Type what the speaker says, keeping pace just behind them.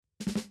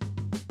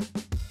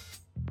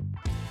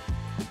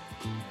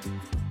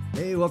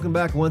Hey, welcome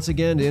back once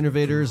again to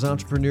innovators,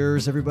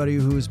 entrepreneurs, everybody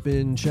who's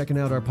been checking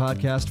out our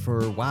podcast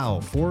for,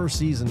 4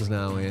 seasons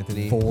now,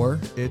 Anthony.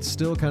 4? It's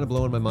still kind of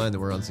blowing my mind that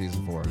we're on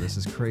season 4. This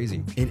is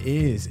crazy. It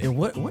is. And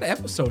what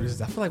episode is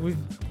this? I feel like we've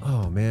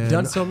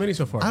done so many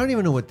so far. I don't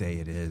even know what day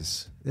it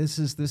is. This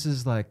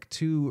is like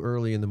too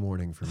early in the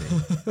morning for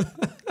me.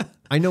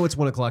 I know it's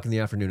 1 o'clock in the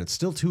afternoon. It's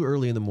still too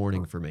early in the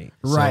morning for me.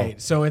 Right.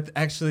 So it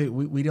actually,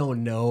 we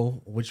don't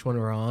know which one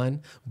we're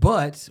on.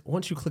 But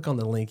once you click on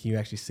the link and you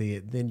actually see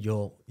it, then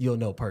you'll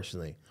know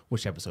personally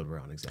which episode we're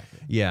on exactly.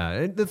 Yeah.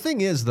 And the thing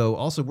is, though,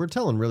 also we're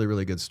telling really,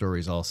 really good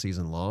stories all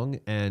season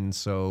long. And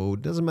so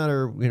it doesn't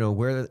matter,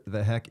 where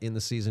the heck in the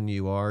season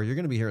you are, you're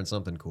going to be hearing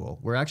something cool.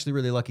 We're actually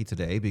really lucky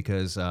today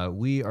because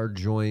we are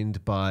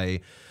joined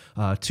by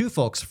 2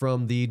 folks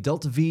from the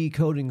DeltaV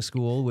coding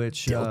school,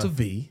 which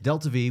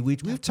DeltaV,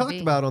 we've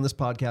talked about on this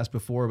podcast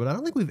before, but I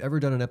don't think we've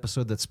ever done an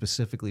episode that's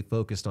specifically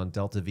focused on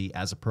DeltaV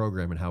as a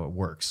program and how it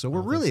works. So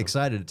we're really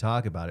excited to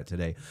talk about it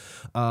today.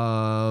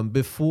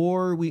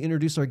 Before we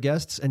introduce our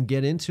guests and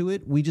get into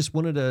it, we just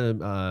wanted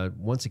to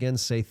once again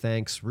say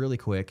thanks really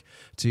quick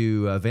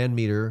to Van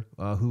Meter,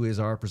 who is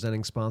our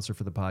presenting sponsor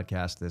for the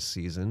podcast this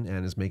season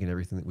and is making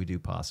everything that we do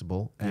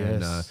possible.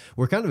 And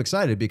we're kind of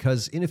excited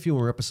because in a few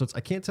more episodes,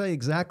 I can't tell you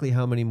exactly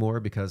how many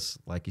more because,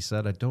 like you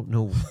said, I don't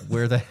know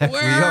where the heck we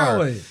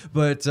are.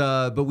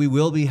 But we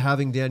will be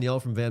having Danielle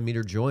from Van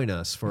Meter join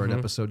us for an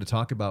episode to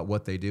talk about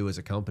what they do as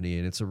a company,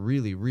 and it's a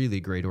really,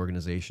 really great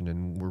organization,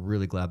 and we're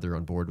really glad they're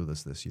on board with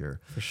us this year.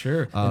 For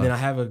sure. And then I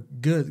have a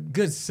good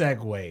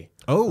segue.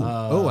 I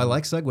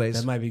like segues.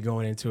 That might be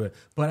going into it.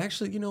 But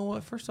actually, you know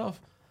what? First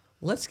off,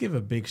 let's give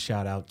a big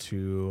shout out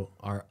to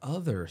our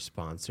other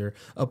sponsor,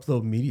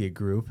 Upload Media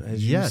Group.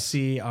 As you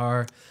see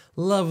our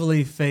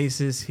lovely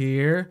faces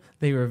here,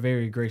 they were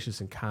very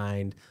gracious and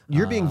kind.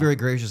 You're being very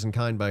gracious and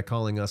kind by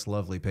calling us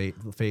lovely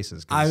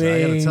faces. I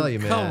gotta tell you,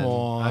 man. Come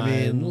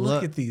on.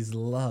 Look at these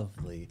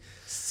lovely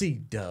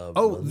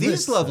C-dub.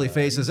 These lovely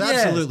faces.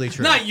 Absolutely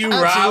true. Not you,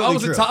 Rob. I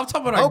was I'm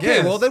talking about our guests.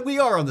 Okay, well, then we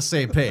are on the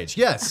same page.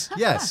 Yes.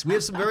 We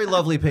have some very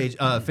lovely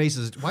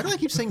faces. Why do I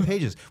keep saying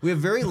pages? We have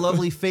very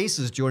lovely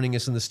faces joining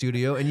us in the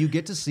studio, and you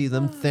get to see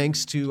them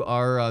thanks to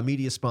our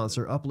media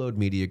sponsor, Upload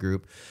Media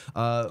Group,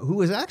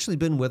 who has actually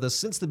been with us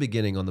since the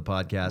beginning on the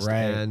podcast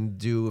and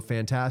do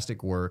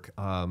fantastic work.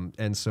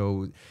 And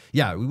so,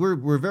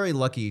 we're very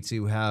lucky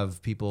to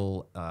have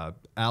people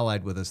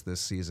allied with us this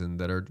season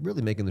that are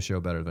really making the show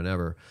better than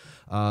ever.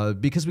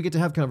 Because we get to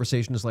have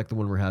conversations like the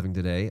one we're having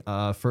today.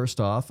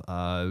 First off,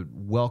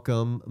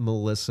 welcome,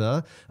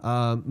 Melissa.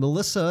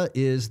 Melissa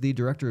is the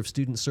Director of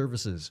Student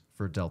Services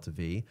for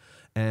DeltaV.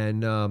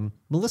 And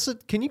Melissa,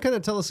 can you kind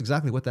of tell us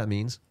exactly what that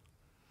means?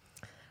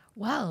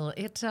 Well,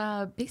 it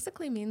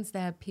basically means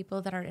that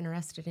people that are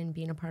interested in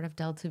being a part of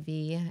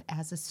DeltaV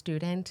as a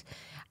student,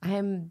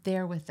 I'm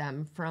there with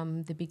them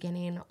from the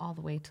beginning all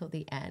the way till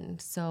the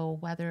end. So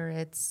whether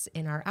it's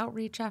in our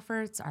outreach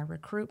efforts, our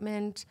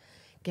recruitment,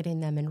 getting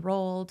them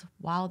enrolled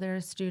while they're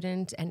a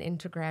student and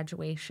into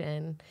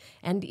graduation,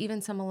 and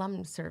even some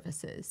alum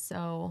services.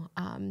 So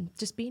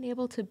just being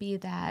able to be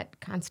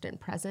that constant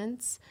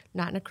presence,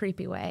 not in a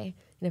creepy way,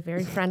 in a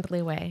very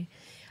friendly way,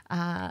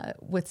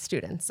 with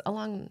students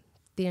along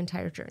the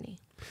entire journey.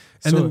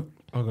 And then,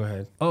 go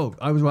ahead.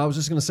 I was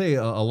just going to say,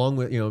 along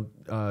with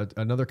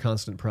another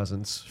constant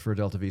presence for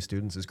DeltaV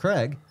students is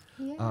Craig.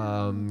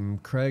 Yeah.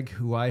 Craig,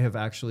 who I have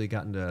actually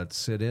gotten to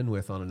sit in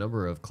with on a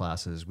number of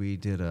classes. We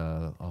did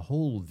a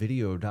whole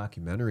video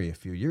documentary a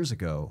few years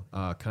ago,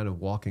 kind of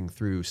walking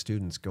through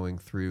students going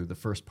through the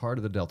first part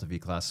of the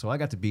DeltaV class. So I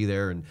got to be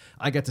there, and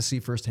I got to see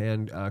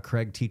firsthand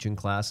Craig teaching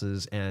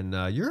classes. And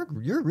you're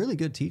a really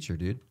good teacher,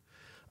 dude.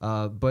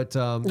 But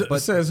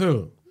says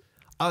who?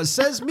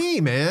 Says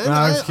me, man. No,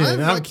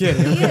 I'm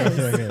kidding.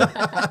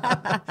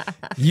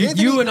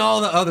 You and all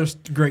the other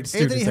great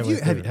students.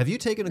 Anthony, have you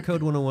taken a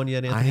Code 101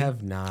 yet, Anthony? I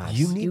have not.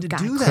 You need to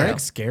do that.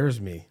 Craig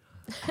scares me.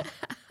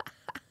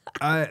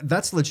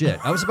 That's legit.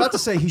 I was about to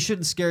say he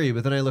shouldn't scare you,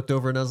 but then I looked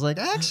over and I was like,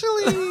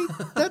 actually,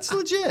 that's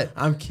legit.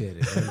 I'm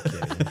kidding.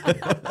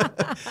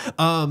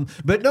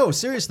 But no,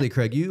 seriously,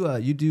 Craig,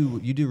 you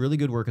do really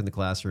good work in the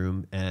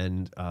classroom,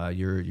 and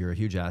you're a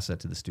huge asset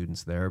to the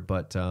students there.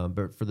 But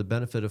for the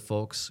benefit of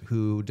folks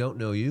who don't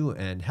know you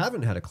and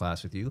haven't had a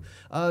class with you,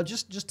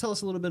 just tell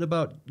us a little bit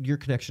about your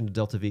connection to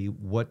DeltaV,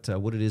 what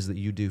it is that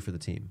you do for the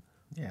team.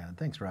 Yeah,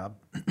 thanks, Rob.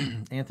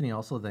 Anthony,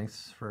 also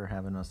thanks for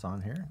having us on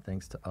here.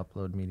 Thanks to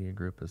Upload Media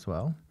Group as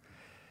well.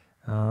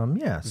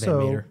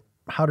 So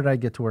how did I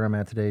get to where I'm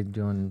at today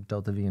doing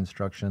DeltaV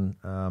instruction?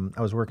 I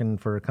was working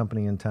for a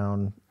company in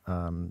town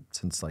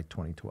since like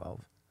 2012,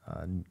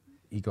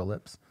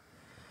 Ecolips.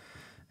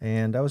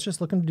 And I was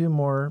just looking to do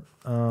more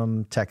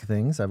tech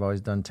things. I've always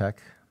done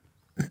tech.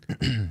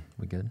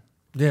 We good?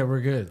 Yeah,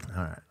 we're good.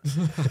 All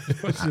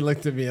right. She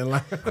looked at me and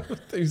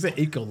laughed. You said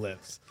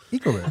Ecolips.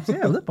 Ecolips,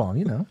 yeah, lip balm,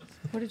 you know.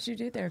 What did you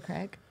do there,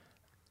 Craig?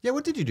 Yeah,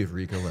 what did you do for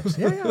Ecolips?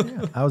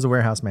 Yeah. I was a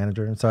warehouse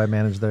manager, and so I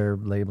managed their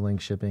labeling,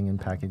 shipping, and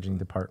packaging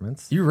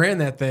departments. You ran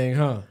that thing,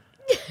 huh?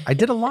 I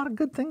did a lot of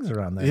good things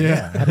around there.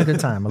 Yeah. I had a good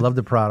time. I love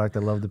the product. I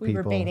love the We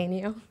people. were baiting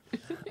you.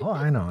 Oh,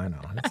 I know.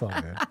 It's all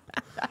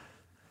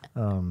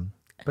good.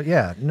 But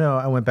yeah, no,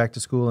 I went back to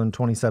school in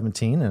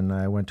 2017 and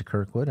I went to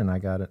Kirkwood and I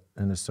got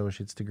an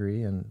associate's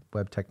degree in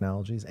web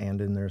technologies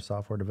and in their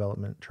software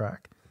development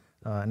track.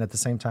 And at the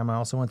same time, I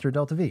also went through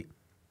DeltaV.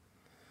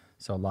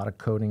 So a lot of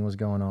coding was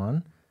going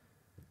on.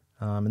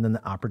 And then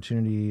the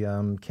opportunity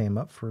came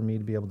up for me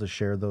to be able to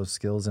share those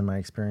skills and my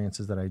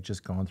experiences that I'd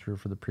just gone through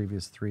for the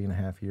previous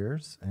 3.5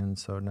 years. And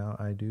so now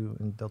I do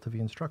in DeltaV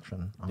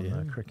instruction on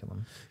the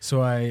curriculum.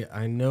 So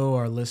I know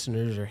our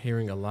listeners are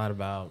hearing a lot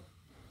about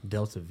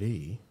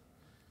DeltaV.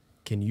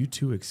 Can you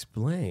two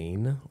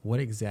explain what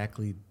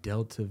exactly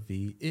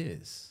DeltaV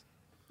is?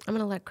 I'm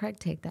going to let Craig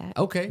take that.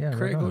 Okay, Yeah,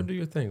 Craig, right go on. and do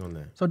your thing on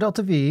that. So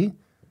DeltaV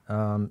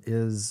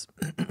is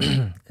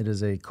it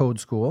is a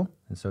code school,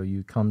 and so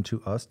you come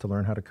to us to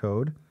learn how to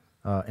code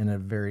in a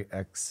very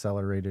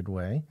accelerated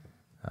way.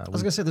 I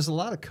was gonna say there's a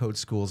lot of code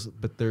schools,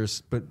 but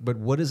but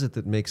what is it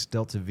that makes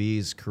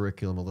DeltaV's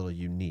curriculum a little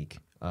unique?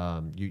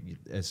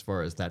 As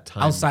far as that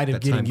time Outside of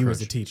that getting time you crunch.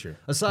 as a teacher.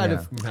 Aside Yeah.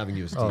 of having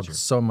you as a Oh, teacher.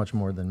 so much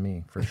more than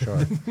me, for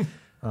sure.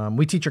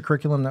 We teach a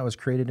curriculum that was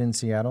created in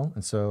Seattle,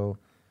 and so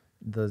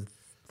the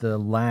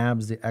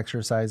labs, the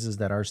exercises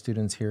that our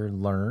students here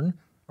learn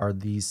are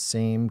these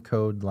same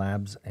code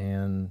labs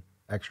and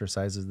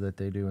exercises that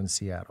they do in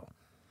Seattle.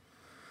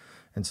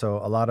 And so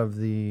a lot of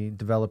the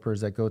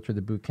developers that go through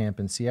the boot camp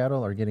in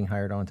Seattle are getting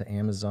hired on to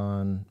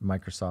Amazon,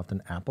 Microsoft,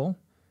 and Apple.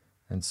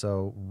 And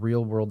so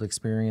real world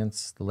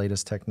experience, the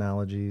latest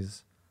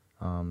technologies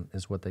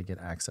is what they get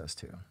access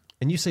to.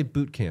 And you say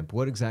boot camp.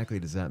 What exactly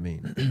does that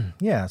mean?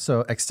 Yeah,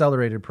 so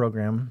accelerated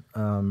program.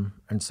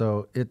 And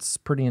so it's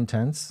pretty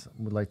intense.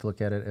 We'd like to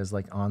look at it as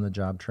like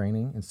on-the-job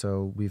training. And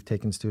so we've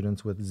taken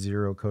students with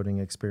zero coding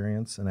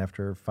experience, and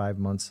after 5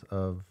 months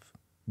of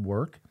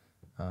work,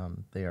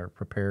 they are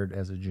prepared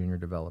as a junior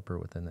developer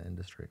within the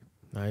industry.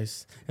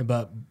 Nice.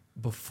 But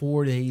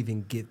before they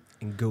even get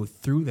and go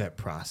through that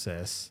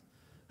process,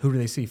 who do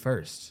they see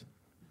first?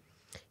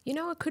 You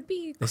know, it could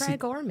be They see-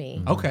 Craig or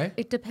me. Okay.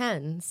 It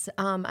depends.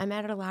 I'm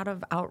at a lot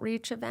of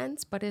outreach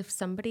events, but if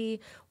somebody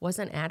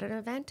wasn't at an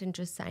event and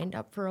just signed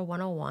up for a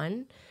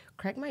 101,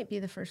 Craig might be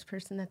the first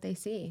person that they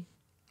see.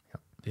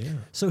 Yeah.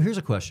 So here's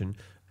a question.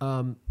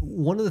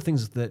 One of the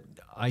things that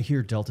I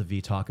hear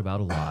DeltaV talk about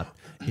a lot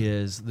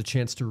is the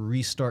chance to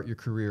restart your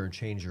career and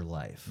change your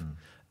life.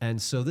 And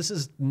so this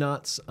is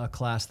not a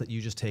class that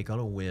you just take on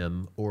a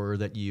whim or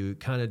that you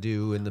kind of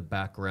do in the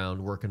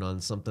background working on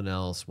something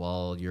else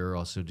while you're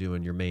also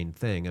doing your main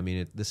thing. I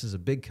mean, this is a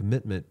big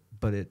commitment,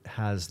 but it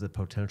has the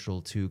potential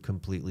to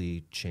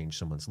completely change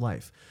someone's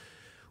life.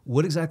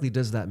 What exactly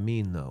does that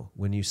mean, though?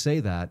 When you say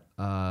that,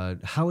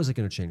 how is it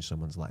going to change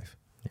someone's life?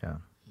 Yeah.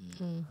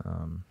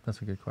 That's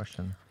a good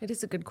question. It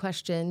is a good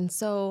question.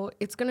 So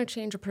it's going to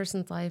change a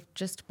person's life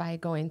just by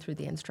going through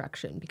the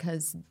instruction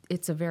because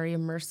it's a very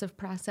immersive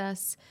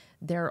process.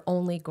 They're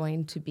only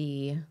going to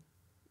be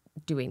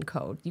doing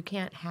code. You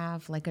can't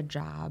have like a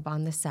job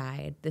on the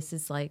side. This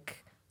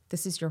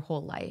is your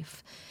whole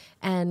life.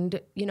 And,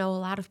 you know, a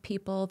lot of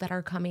people that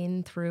are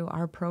coming through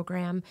our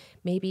program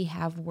maybe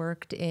have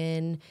worked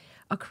in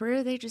a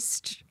career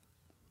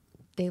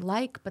they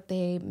like, but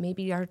they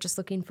maybe are just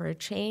looking for a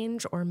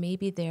change, or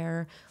maybe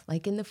they're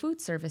like in the food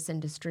service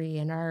industry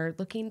and are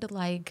looking to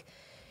like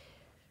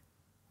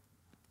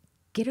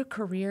get a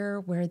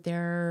career where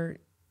they're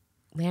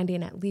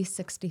landing at least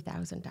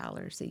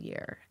 $60,000 a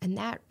year. And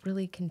that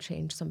really can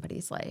change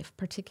somebody's life,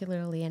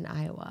 particularly in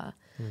Iowa.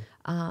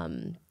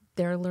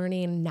 They're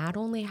learning not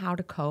only how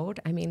to code.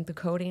 I mean, the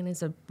coding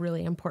is a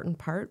really important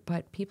part,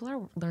 but people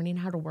are learning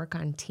how to work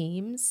on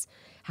teams,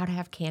 how to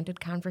have candid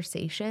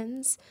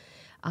conversations.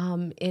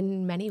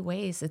 In many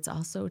ways, it's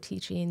also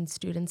teaching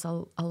students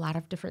a lot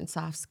of different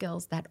soft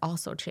skills that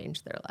also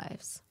change their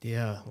lives.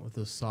 Yeah, with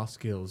those soft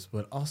skills,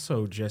 but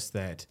also just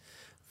that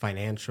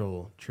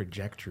financial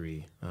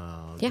trajectory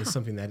is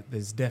something that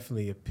is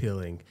definitely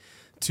appealing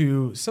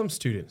to some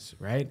students,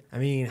 right? I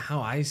mean,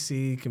 how I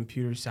see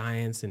computer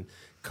science and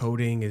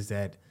coding is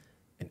that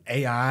an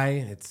AI,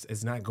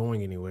 it's not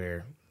going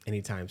anywhere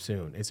anytime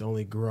soon. It's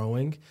only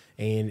growing,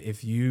 and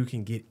if you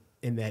can get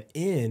in that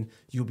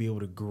you'll be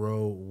able to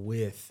grow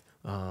with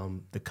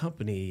the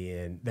company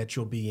and that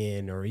you'll be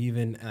in, or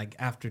even like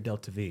after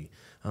DeltaV.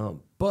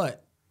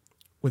 But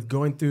with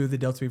going through the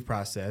DeltaV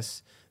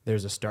process,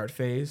 there's a start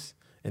phase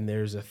and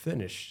there's a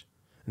finish.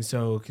 And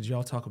so could you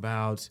all talk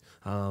about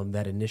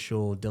that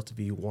initial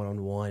DeltaV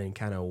one-on-one and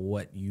kind of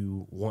what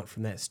you want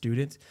from that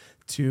student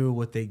to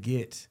what they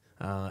get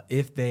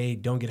if they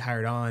don't get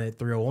hired on at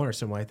 301 or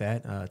something like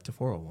that to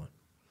 401?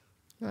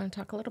 You want to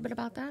talk a little bit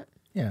about that?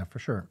 Yeah, for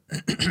sure.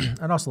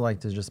 I'd also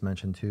like to just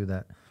mention, too,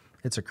 that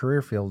it's a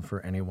career field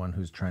for anyone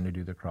who's trying to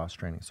do the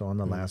cross-training. So on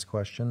the last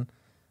question,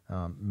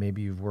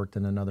 maybe you've worked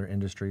in another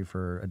industry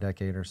for a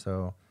decade or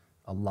so.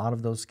 A lot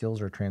of those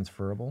skills are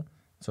transferable.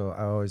 So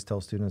I always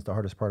tell students the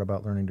hardest part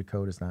about learning to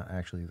code is not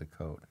actually the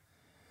code.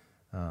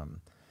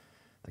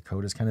 The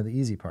code is kind of the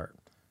easy part.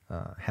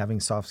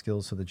 Having soft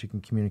skills so that you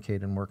can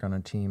communicate and work on a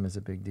team is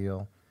a big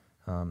deal.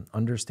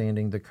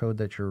 understanding the code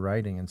that you're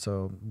writing. And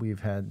so we've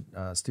had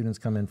students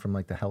come in from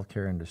like the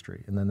healthcare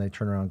industry, and then they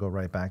turn around and go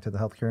right back to the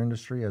healthcare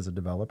industry as a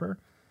developer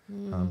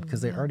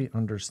because they already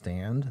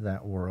understand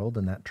that world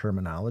and that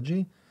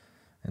terminology.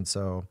 And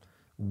so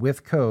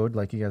with code,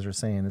 like you guys are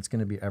saying, it's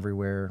going to be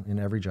everywhere in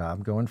every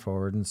job going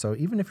forward. And so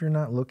even if you're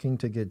not looking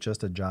to get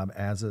just a job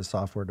as a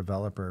software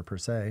developer per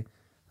se,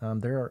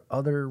 there are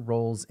other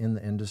roles in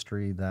the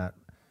industry that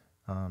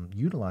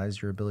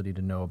utilize your ability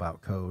to know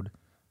about code.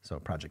 So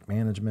project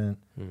management,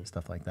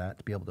 stuff like that,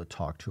 to be able to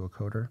talk to a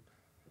coder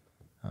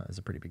is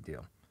a pretty big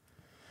deal.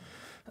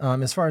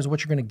 As far as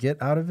what you're going to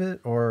get out of it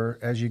or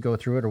as you go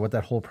through it or what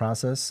that whole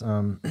process,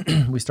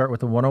 we start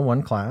with a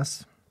 101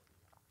 class.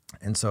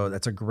 And so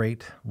that's a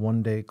great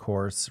one-day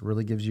course,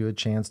 really gives you a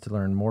chance to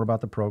learn more about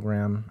the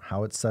program,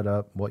 how it's set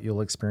up, what you'll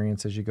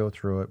experience as you go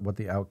through it, what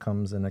the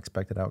outcomes and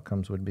expected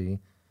outcomes would be.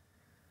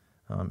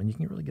 And you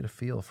can really get a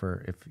feel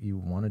for if you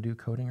want to do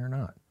coding or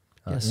not.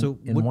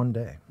 In one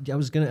day. Yeah, I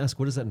was going to ask,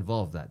 what does that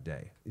involve that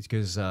day?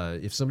 Because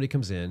if somebody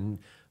comes in,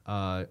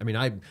 I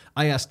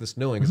ask this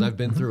knowing because I've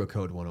been through a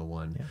Code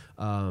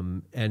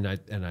 101, and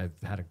I've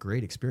had a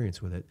great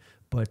experience with it.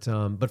 But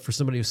for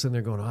somebody who's sitting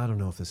there going, I don't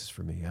know if this is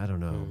for me. I don't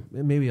know.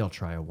 Maybe I'll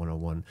try a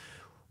 101.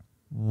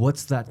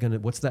 What's that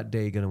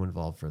day going to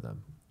involve for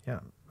them? Yeah.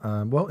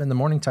 Well, in the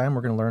morning time,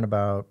 we're going to learn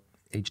about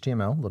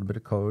HTML, a little bit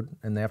of code.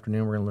 In the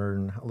afternoon, we're going to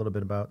learn a little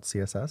bit about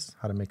CSS,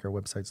 how to make our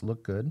websites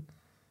look good.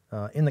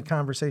 In the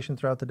conversation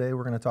throughout the day,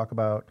 we're going to talk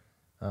about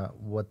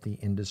what the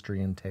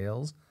industry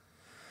entails.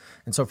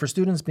 And so for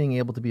students, being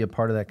able to be a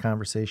part of that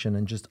conversation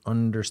and just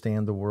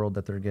understand the world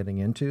that they're getting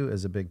into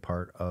is a big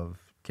part of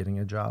getting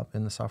a job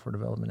in the software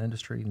development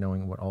industry,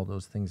 knowing what all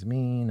those things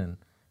mean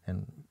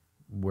and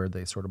where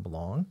they sort of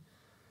belong.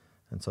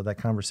 And so that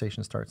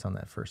conversation starts on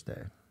that first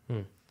day.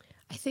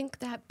 I think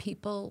that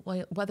people,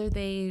 whether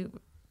they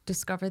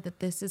discover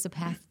that this is a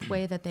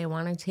pathway that they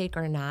want to take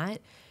or not,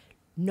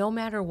 no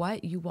matter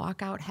what, you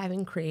walk out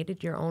having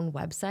created your own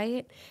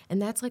website,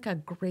 and that's like a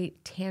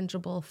great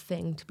tangible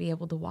thing to be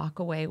able to walk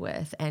away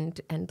with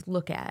and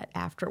look at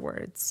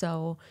afterwards.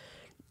 So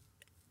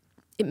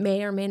it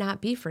may or may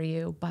not be for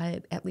you,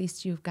 but at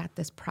least you've got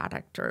this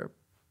product or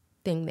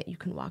thing that you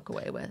can walk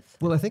away with.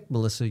 Well, I think,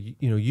 Melissa,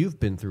 you've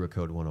been through a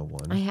Code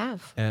 101. I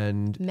have.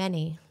 And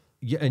many.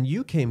 Yeah, and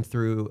you came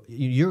through.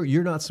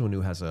 You're not someone who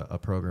has a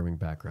programming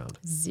background.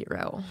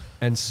 Zero.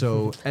 And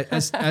so,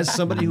 as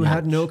somebody who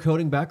had no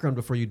coding background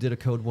before you did a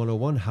Code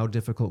 101, how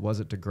difficult was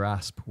it to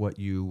grasp what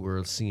you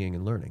were seeing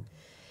and learning?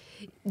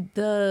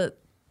 The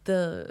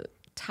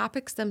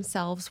topics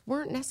themselves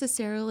weren't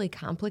necessarily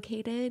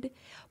complicated,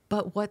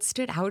 but what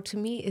stood out to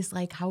me is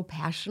like how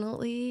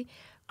passionately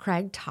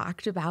Craig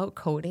talked about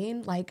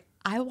coding. Like,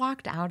 I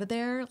walked out of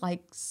there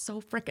like so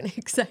freaking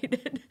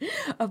excited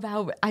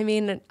about. I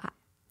mean,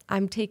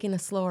 I'm taking a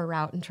slower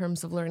route in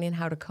terms of learning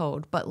how to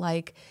code, but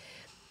like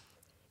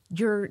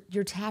you're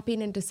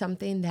tapping into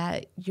something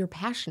that you're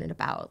passionate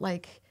about.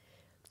 Like,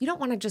 you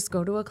don't want to just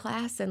go to a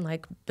class and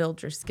like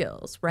build your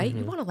skills, right?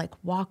 You want to like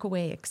walk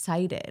away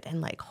excited and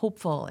like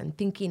hopeful and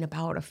thinking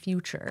about a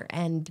future.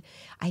 And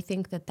I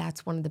think that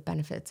that's one of the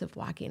benefits of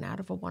walking out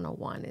of a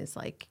 101 is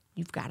like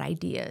you've got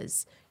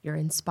ideas, you're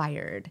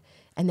inspired,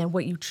 and then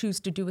what you choose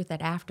to do with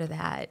it after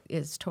that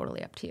is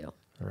totally up to you.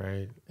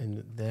 Right,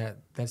 and that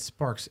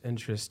sparks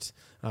interest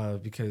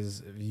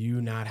because of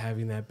you not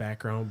having that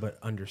background but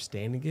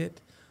understanding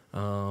it.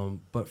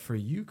 But for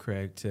you,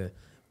 Craig, to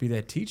be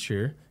that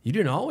teacher, you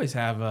didn't always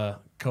have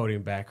a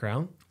coding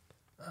background,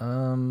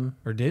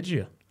 or did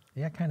you?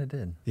 Yeah, I kind of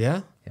did.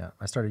 Yeah? Yeah,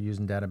 I started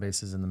using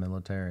databases in the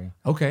military.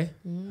 Okay.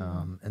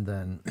 And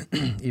then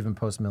even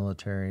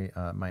post-military,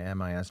 my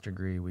MIS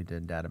degree, we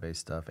did database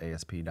stuff,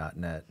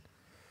 ASP.NET.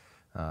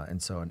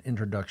 And so an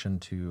introduction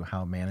to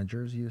how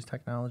managers use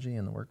technology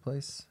in the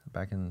workplace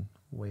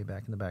way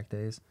back in the back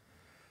days.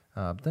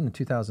 But then in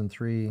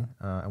 2003,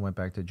 I went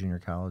back to junior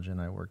college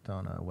and I worked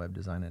on web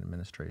design and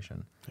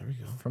administration. There we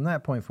go. From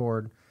that point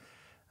forward,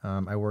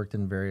 I worked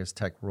in various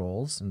tech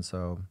roles. And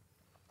so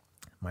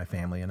my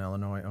family in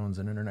Illinois owns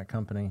an internet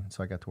company.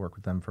 So I got to work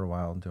with them for a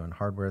while doing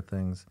hardware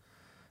things.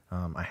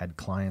 I had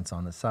clients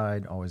on the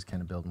side, always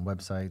kind of building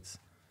websites.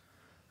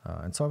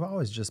 And so I've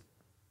always just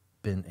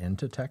been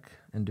into tech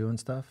and doing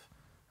stuff,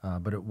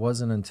 but it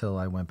wasn't until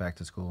I went back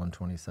to school in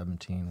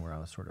 2017 where I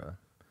was sort of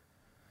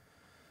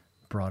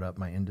brought up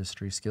my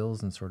industry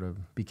skills and sort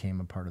of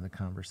became a part of the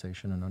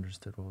conversation and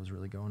understood what was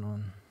really going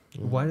on.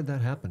 Why did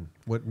that happen?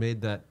 What made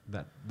that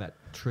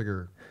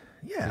trigger?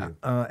 Yeah,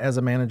 as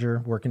a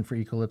manager working for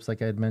Eclipse,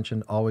 like I had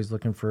mentioned, always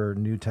looking for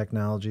new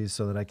technologies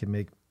so that I could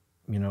make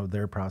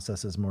their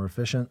processes more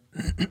efficient.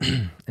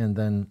 And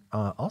then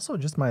also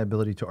just my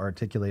ability to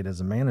articulate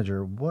as a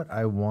manager what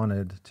I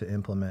wanted to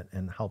implement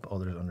and help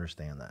others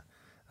understand that.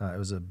 It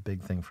was a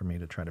big thing for me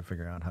to try to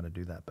figure out how to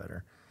do that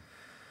better.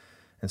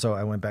 And so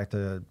I went back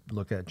to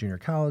look at junior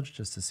college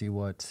just to see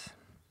what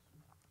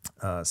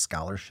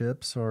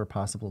scholarships or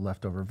possible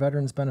leftover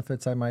veterans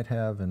benefits I might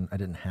have. And I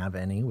didn't have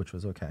any, which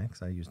was okay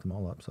because I used them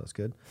all up, so that's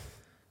good.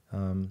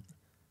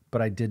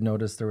 But I did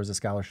notice there was a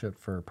scholarship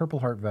for Purple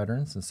Heart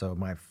veterans, and so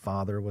my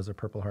father was a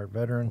Purple Heart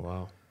veteran.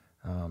 Wow.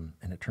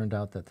 And it turned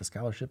out that the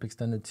scholarship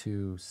extended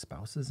to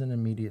spouses and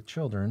immediate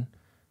children.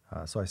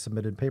 So I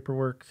submitted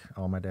paperwork,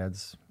 all my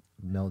dad's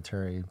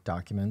military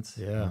documents,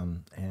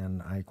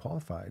 and I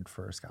qualified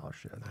for a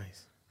scholarship.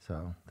 Nice.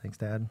 So thanks,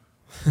 Dad,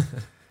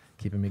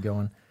 keeping me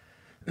going.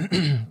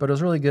 But it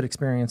was a really good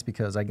experience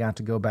because I got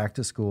to go back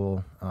to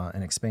school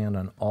and expand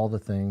on all the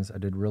things. I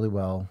did really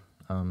well.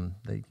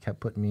 They kept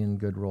putting me in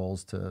good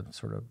roles to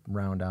sort of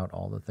round out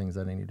all the things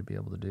that I need to be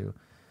able to do.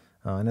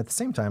 And at the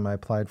same time, I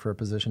applied for a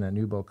position at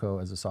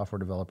Nuboco as a software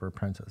developer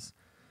apprentice.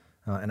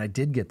 And I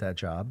did get that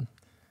job.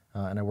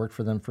 And I worked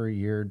for them for a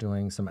year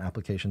doing some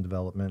application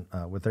development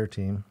with their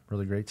team,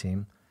 really great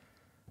team.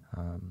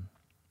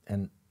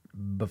 And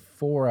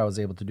before I was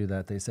able to do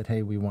that, they said,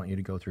 hey, we want you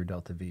to go through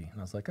DeltaV. And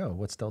I was like, oh,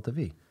 what's DeltaV?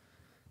 And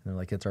they're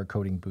like, it's our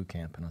coding boot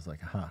camp. And I was like,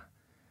 aha.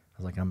 I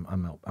was like,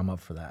 I'm up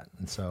for that.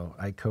 And so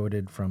I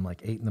coded from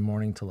like 8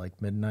 a.m. to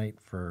like midnight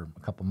for a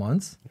couple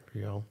months.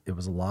 There you go. It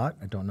was a lot.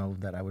 I don't know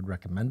that I would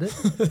recommend it,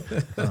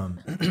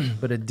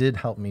 but it did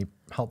help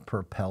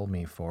propel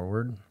me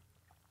forward.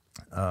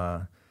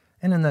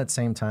 And in that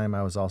same time,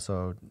 I was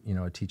also,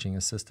 a teaching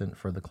assistant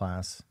for the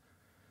class.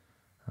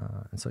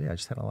 And so, I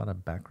just had a lot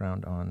of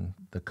background on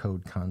the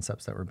code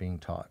concepts that were being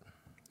taught.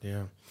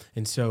 Yeah.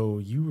 And so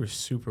you were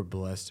super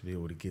blessed to be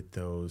able to get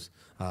those,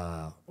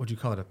 what do you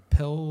call it, a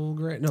Pell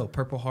Grant? No,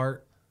 Purple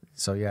Heart.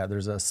 So,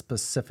 there's a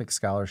specific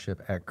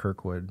scholarship at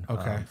Kirkwood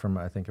from,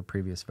 I think, a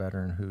previous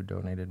veteran who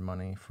donated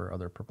money for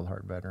other Purple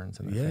Heart veterans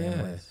and their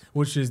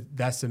families.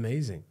 That's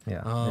amazing.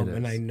 Yeah,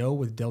 and I know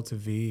with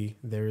DeltaV,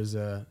 there is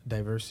a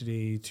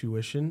diversity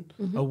tuition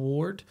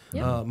award.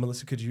 Yeah.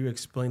 Melissa, could you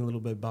explain a little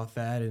bit about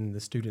that and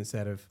the students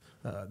that have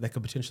that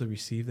could potentially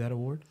receive that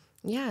award?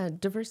 Yeah,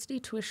 diversity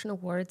tuition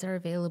awards are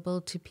available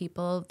to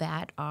people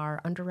that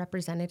are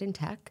underrepresented in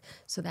tech.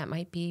 So that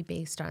might be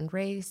based on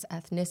race,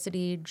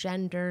 ethnicity,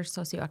 gender,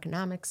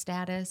 socioeconomic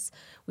status.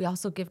 We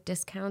also give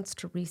discounts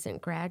to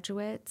recent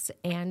graduates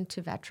and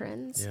to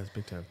veterans. Yeah, it's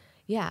big time.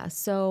 Yeah,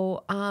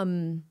 so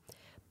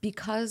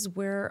because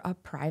we're a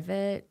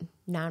private,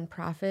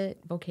 nonprofit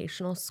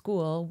vocational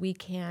school, we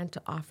can't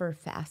offer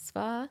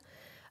FAFSA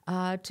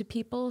to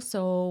people.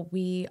 So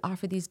we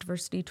offer these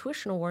diversity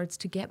tuition awards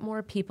to get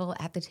more people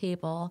at the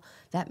table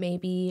that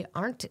maybe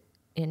aren't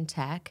in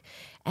tech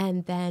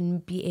and then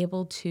be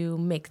able to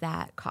make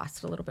that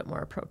cost a little bit more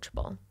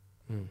approachable.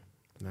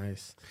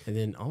 Nice. And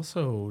then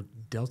also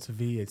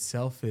DeltaV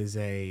itself is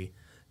a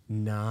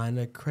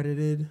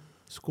non-accredited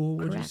school,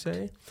 would you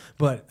say?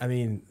 But I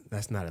mean,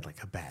 that's not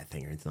like a bad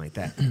thing or anything like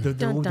that.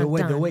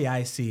 The way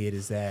I see it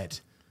is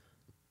that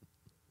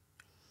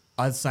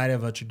outside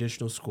of a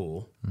traditional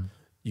school,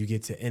 you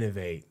get to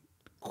innovate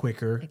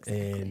quicker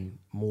and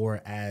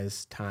more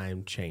as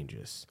time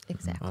changes.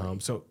 Exactly.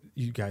 So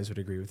you guys would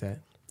agree with that?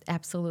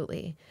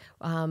 Absolutely.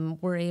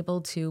 We're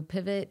able to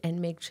pivot and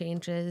make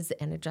changes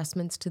and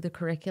adjustments to the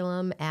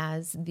curriculum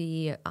as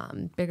the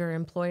bigger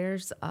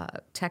employers,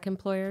 tech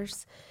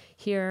employers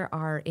here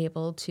are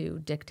able to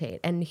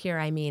dictate. And here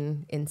I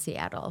mean in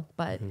Seattle,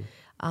 but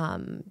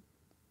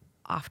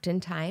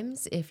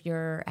oftentimes if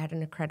you're at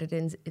an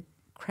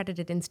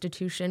accredited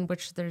institution,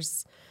 which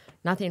there's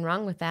nothing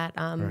wrong with that.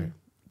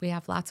 We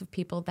have lots of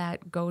people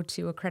that go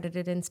to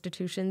accredited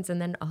institutions and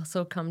then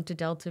also come to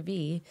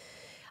DeltaV.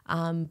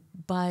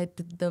 But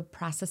the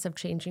process of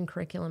changing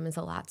curriculum is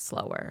a lot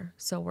slower,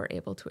 so we're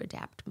able to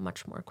adapt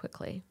much more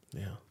quickly.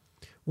 Yeah.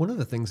 One of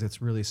the things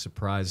that's really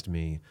surprised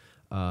me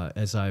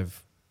as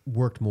I've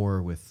worked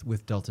more with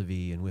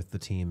DeltaV and with the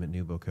team at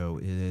Nuboco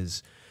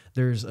is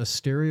there's a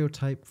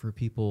stereotype for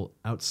people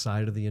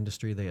outside of the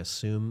industry. They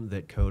assume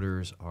that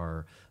coders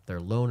they're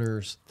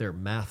loners, they're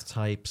math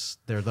types,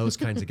 they're those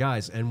kinds of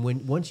guys. And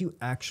once you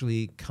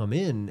actually come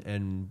in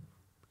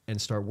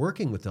and start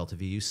working with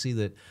DeltaV, you see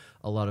that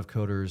a lot of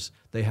coders,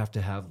 they have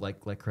to have,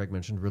 like Craig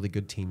mentioned, really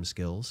good team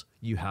skills.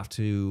 You have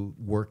to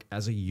work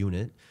as a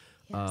unit.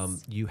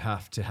 Yes. You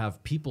have to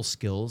have people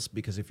skills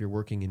because if you're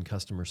working in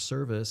customer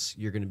service,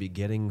 you're going to be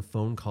getting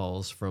phone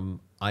calls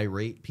from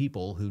irate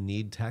people who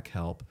need tech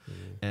help.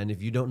 And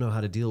if you don't know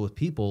how to deal with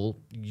people,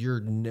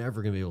 you're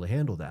never going to be able to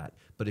handle that.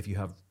 But if you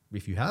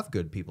have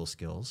good people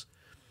skills,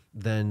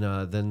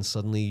 then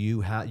suddenly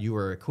you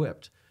are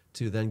equipped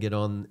to then get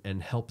on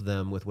and help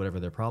them with whatever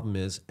their problem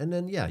is. And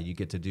then, you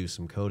get to do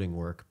some coding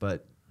work.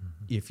 But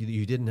if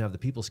you didn't have the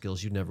people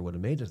skills, you never would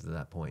have made it to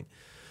that point.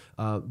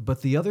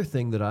 But the other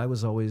thing that I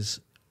was always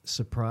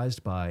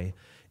surprised by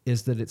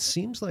is that it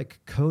seems like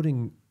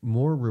coding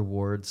more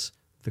rewards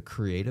the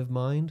creative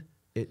mind.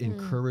 It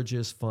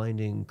encourages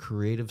finding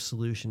creative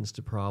solutions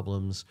to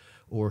problems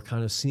or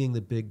kind of seeing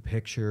the big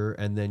picture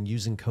and then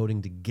using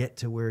coding to get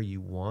to where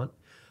you want.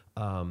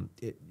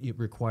 It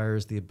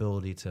requires the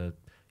ability to,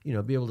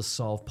 be able to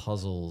solve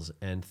puzzles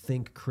and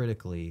think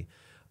critically.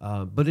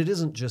 But it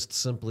isn't just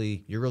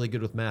simply you're really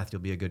good with math,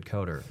 you'll be a good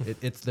coder.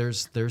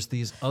 There's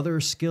these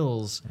other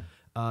skills,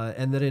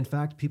 and that in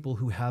fact people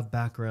who have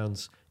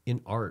backgrounds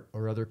in art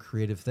or other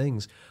creative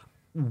things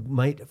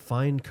might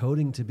find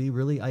coding to be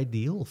really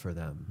ideal for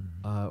them,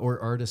 or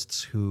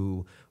artists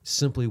who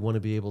simply want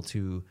to be able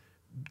to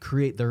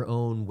create their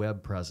own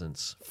web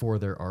presence for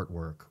their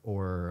artwork,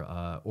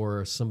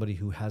 or somebody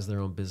who has their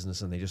own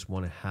business and they just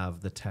want to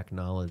have the tech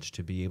knowledge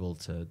to be able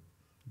to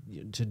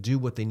do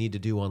what they need to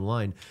do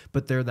online,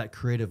 but they're that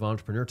creative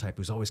entrepreneur type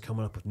who's always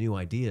coming up with new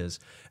ideas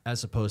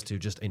as opposed to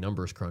just a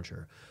numbers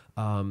cruncher.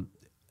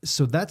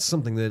 So that's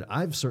something that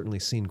I've certainly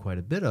seen quite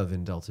a bit of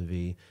in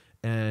DeltaV.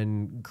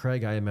 And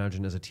Craig, I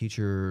imagine, as a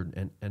teacher,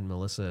 and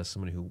Melissa, as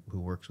somebody who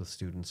works with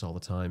students all the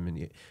time,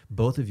 and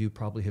both of you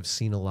probably have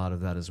seen a lot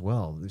of that as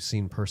well. We've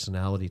seen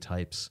personality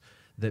types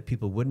that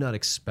people would not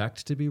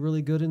expect to be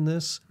really good in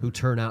this, who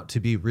turn out to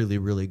be really,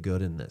 really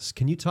good in this.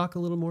 Can you talk a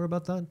little more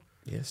about that?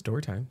 Yeah,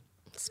 story time.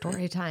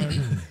 Story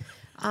time.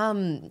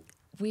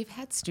 We've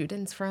had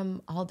students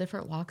from all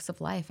different walks of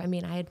life. I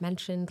mean, I had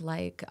mentioned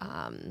like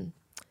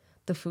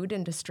the food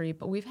industry,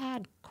 but we've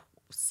had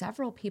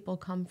several people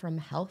come from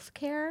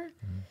healthcare.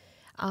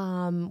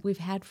 We've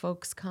had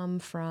folks come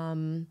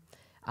from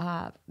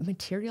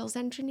materials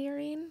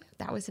engineering.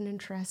 That was an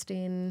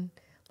interesting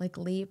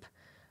leap.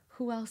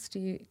 Who else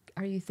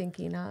are you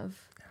thinking of?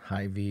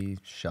 Hy-Vee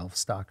shelf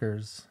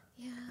stockers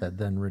that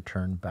then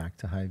return back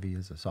to Hy-Vee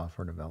as a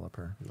software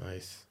developer.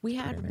 Nice. We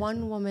had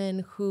one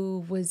woman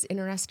who was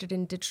interested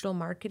in digital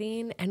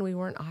marketing, and we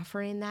weren't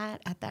offering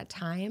that at that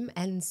time.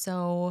 And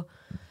so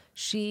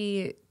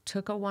she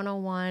took a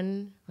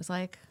 101, was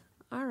like,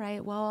 all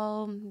right,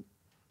 well,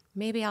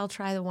 maybe I'll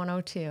try the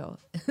 102.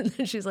 And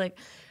then she's like,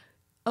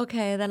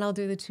 okay, then I'll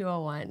do the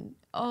 201.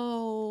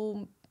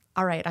 Oh,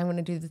 all right, I'm going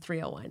to do the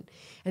 301.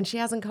 And she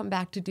hasn't come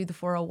back to do the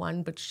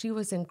 401, but she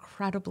was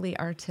incredibly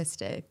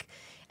artistic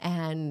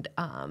and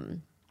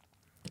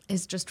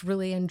is just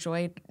really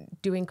enjoyed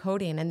doing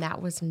coding. And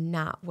that was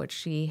not what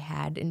she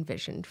had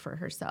envisioned for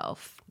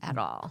herself at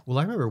all. Well,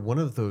 I remember one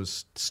of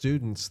those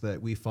students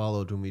that we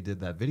followed when we did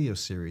that video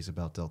series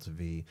about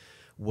DeltaV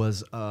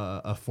was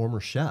a former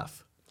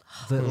chef,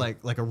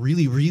 like a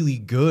really, really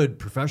good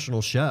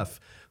professional chef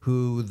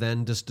who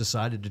then just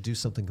decided to do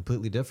something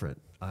completely different.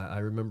 I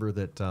remember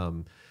that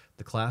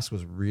the class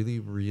was really,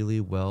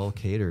 really well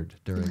catered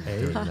during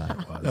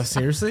that. No,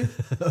 seriously?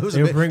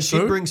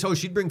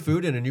 She'd bring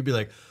food in, and you'd be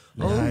like,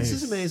 "Oh, Nice.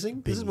 this is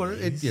amazing. This is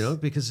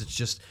what because it's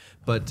just."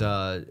 But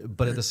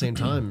at the same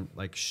time,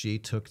 like she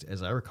took,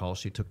 as I recall,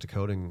 she took to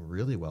coding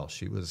really well.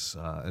 She was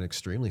an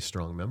extremely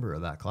strong member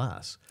of that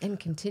class, And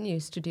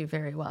continues to do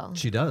very well.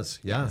 she does.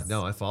 Yeah. Yes.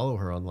 No, I follow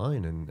her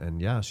online,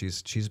 and yeah,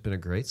 she's been a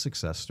great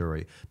success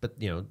story. But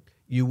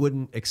you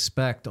wouldn't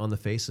expect on the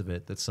face of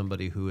it that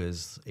somebody who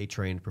is a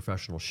trained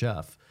professional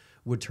chef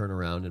would turn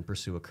around and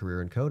pursue a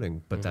career in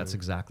coding, but that's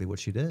exactly what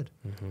she did.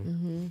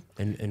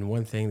 And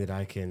one thing that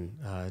I can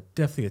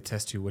definitely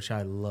attest to, which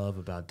I love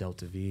about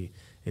DeltaV,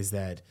 is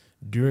that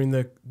during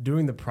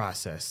the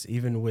process,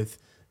 even with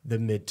the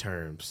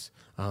midterms,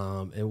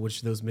 in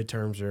which those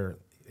midterms are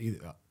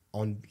either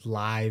on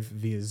live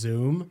via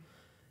Zoom,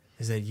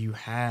 is that you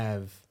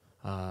have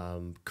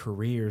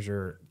careers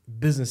or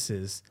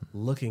businesses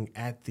looking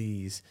at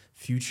these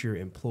future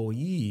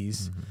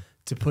employees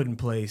to put in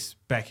place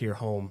back here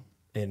home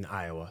in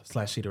Iowa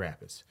 / Cedar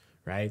Rapids,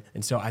 right?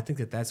 And so I think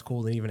that that's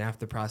cool. And even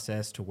after the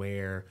process to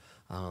where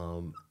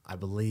I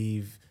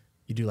believe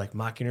you do like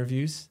mock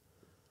interviews,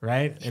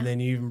 right? Yeah. And then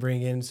you even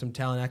bring in some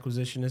talent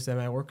acquisitionists that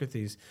might work with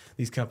these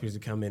companies to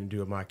come in and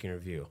do a mock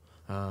interview.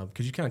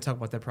 Could you kind of talk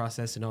about that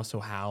process and also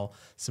how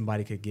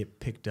somebody could get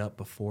picked up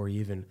before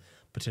even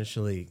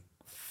potentially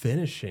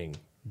finishing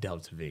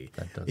DeltaV?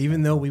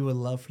 Even though we would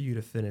love for you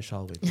to finish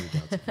all the way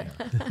through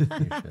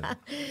DeltaV.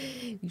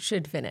 You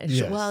should finish.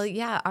 Yes. Well,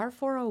 yeah, our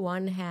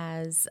 401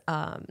 has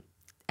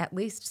at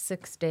least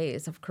 6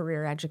 days of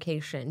career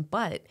education.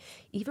 But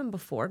even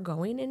before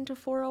going into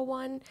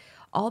 401,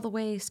 all the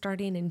way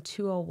starting in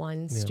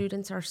 201,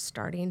 students are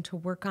starting to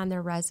work on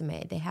their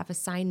resume. They have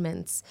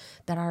assignments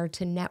that are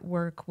to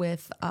network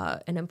with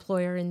an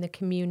employer in the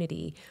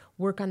community,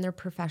 work on their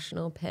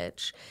professional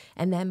pitch.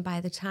 And then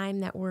by the time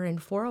that we're in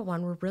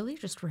 401, we're really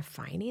just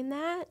refining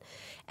that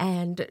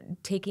and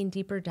taking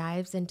deeper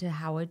dives into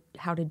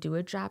how to do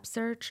a job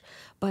search.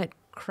 But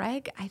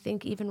Craig, I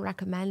think, even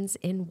recommends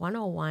in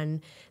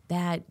 101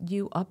 that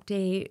you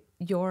update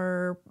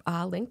your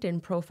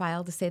LinkedIn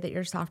profile to say that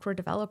you're a software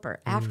developer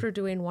after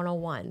doing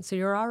 101. So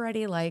you're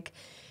already like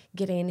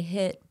getting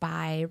hit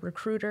by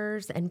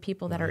recruiters and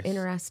people that are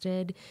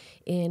interested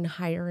in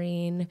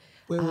hiring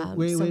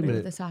somebody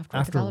with a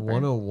software After developer.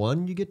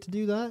 101, you get to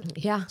do that?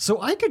 Yeah.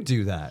 So I could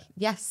do that.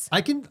 Yes.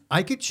 I could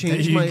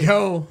change There you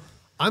go.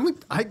 I'm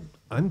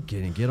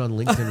gonna get on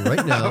LinkedIn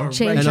right now,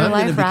 Change and your I'm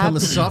gonna life, become Rob. a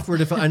software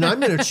developer, and I'm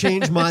gonna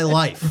change my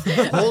life.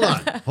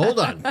 Hold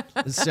on.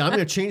 See, I'm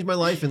gonna change my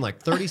life in like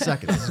 30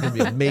 seconds. This is gonna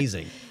be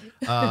amazing.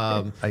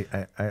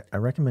 I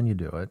recommend you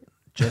do it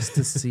just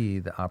to see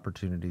the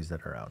opportunities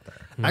that are out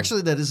there.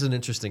 Actually, that is an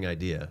interesting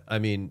idea. I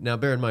mean, now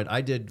bear in mind, I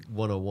did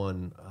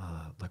 101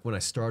 like when I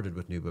started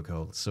with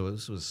Nubico, so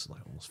this was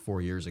like almost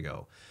 4 years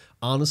ago.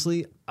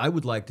 honestly, I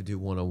would like to do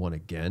 101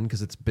 again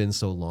because it's been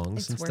so long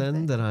It's since worth then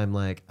it. that I'm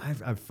like,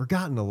 I've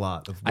forgotten a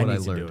lot of what I need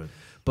to do learned. it.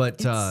 But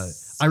It's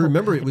I so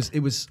remember good.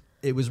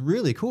 it was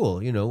really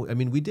cool. You know, I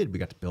mean, we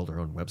got to build our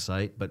own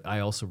website, but I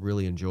also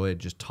really enjoyed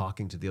just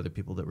talking to the other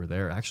people that were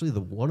there. Actually,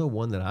 the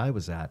 101 that I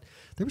was at,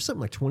 there was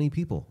something like 20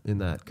 people in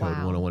that Code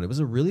Wow. 101. It was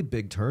a really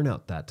big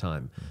turnout that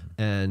time.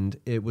 And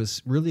it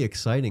was really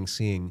exciting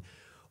seeing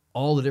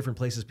all the different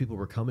places people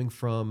were coming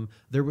from.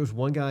 There was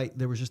one guy,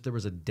 there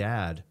was a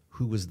dad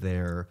who was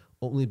there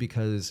only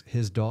because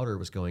his daughter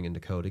was going into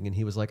coding, and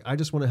he was like, I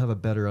just want to have a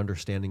better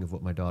understanding of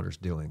what my daughter's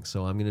doing,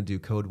 so I'm going to do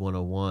Code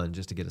 101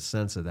 just to get a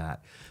sense of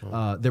that.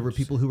 There were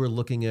people who were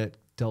looking at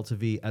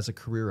DeltaV as a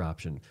career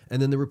option,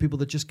 and then there were people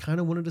that just kind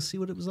of wanted to see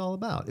what it was all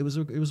about. It was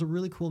a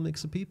really cool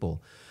mix of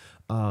people.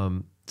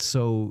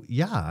 So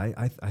yeah,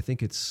 I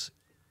think it's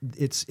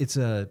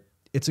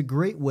a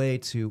great way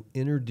to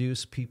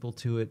introduce people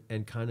to it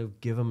and kind of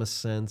give them a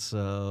sense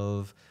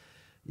of,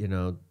 you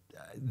know,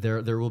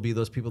 there will be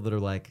those people that are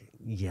like,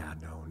 yeah,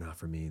 no, not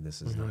for me.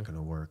 This is not going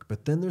to work.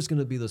 But then there's going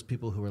to be those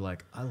people who are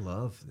like, I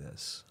love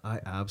this. I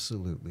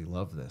absolutely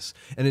love this.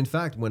 And in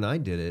fact, when I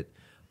did it,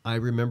 I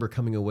remember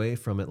coming away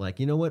from it like,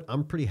 you know what?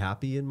 I'm pretty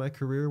happy in my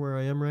career where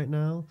I am right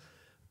now.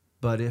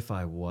 But if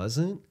I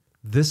wasn't,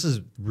 this is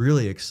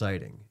really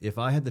exciting. If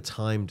I had the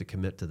time to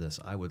commit to this,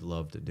 I would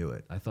love to do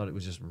it. I thought it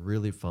was just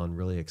really fun,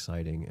 really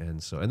exciting.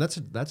 And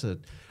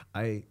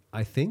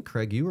I think,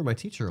 Craig, you were my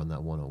teacher on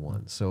that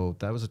 101. So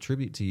that was a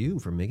tribute to you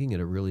for making it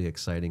a really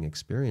exciting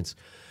experience.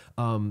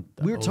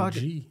 We were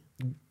talking.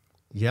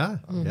 Yeah,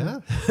 yeah.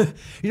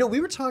 You know,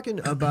 we were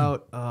talking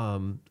about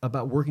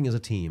working as a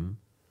team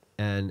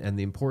and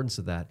the importance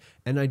of that.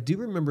 And I do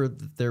remember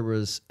that there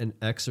was an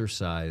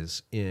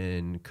exercise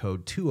in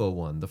Code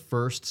 201, the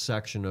first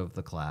section of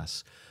the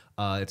class.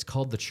 It's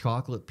called the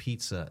chocolate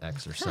pizza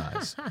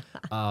exercise.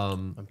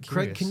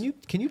 Craig, can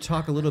you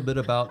talk a little bit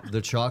about the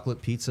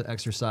chocolate pizza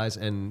exercise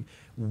and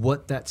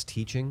what that's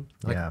teaching?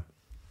 Yeah,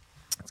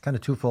 it's kind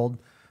of twofold.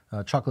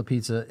 Chocolate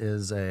pizza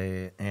is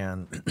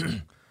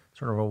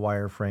sort of a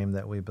wireframe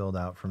that we build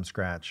out from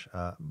scratch.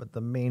 But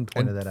the main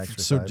point of that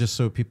exercise. So just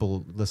so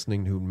people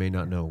listening who may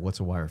not know, what's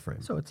a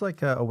wireframe? So it's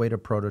like a way to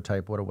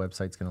prototype what a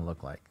website's going to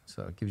look like.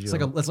 So it gives you.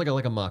 It's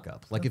like a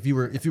mock-up. Like if you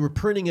were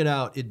printing it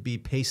out, it'd be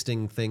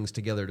pasting things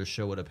together to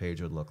show what a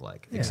page would look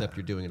like. Yeah. Except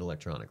you're doing it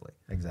electronically.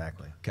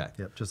 Exactly. Okay.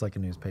 Yep. Just like a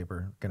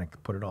newspaper, going to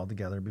put it all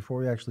together before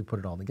we actually put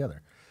it all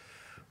together.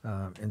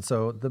 And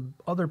so the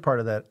other part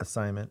of that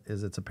assignment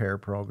is it's a pair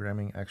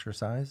programming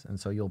exercise, and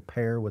so you'll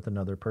pair with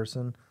another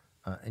person.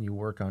 And you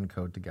work on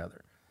code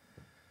together.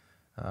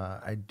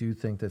 I do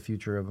think the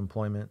future of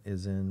employment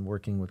is in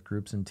working with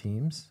groups and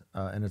teams,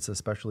 and it's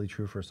especially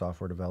true for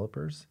software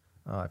developers.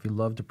 If you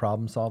love to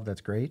problem solve,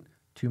 that's great.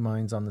 Two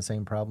minds on the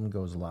same problem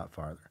goes a lot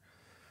farther.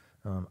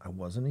 I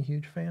wasn't a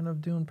huge fan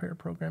of doing pair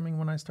programming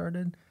when I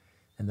started,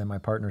 and then my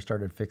partner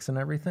started fixing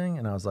everything,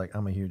 and I was like,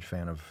 I'm a huge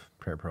fan of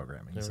pair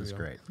programming. This is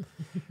great.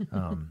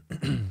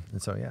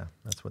 And so, yeah,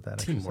 that's what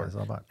that exercise is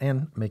all about.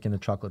 And making a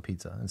chocolate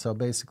pizza. And so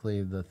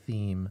basically the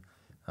theme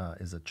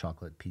is a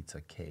chocolate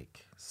pizza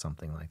cake,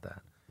 something like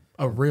that.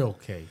 A real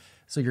cake.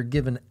 So you're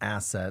given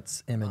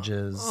assets,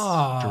 images,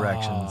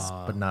 directions,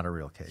 but not a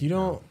real cake.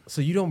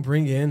 So you don't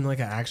bring in like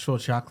an actual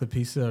chocolate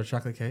pizza or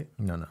chocolate cake?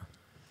 No.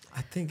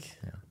 I think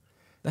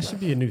that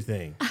should be a new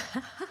thing.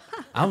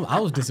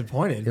 I was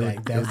disappointed.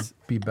 It would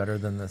be better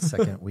than the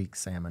second week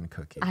salmon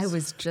cookies. I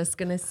was just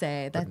going to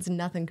say, that's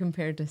nothing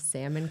compared to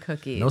salmon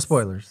cookies. No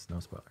spoilers.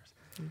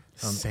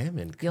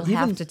 Salmon. You'll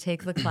have to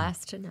take the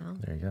class to know.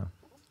 There you go.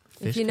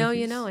 If you know,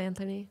 you know,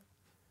 Anthony.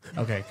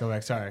 Okay, go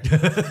back. Sorry.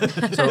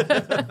 So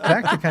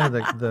back to kind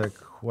of the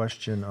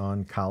question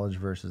on college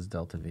versus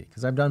DeltaV,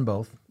 because I've done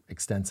both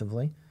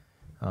extensively.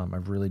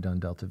 I've really done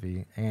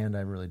DeltaV and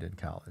I really did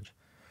college.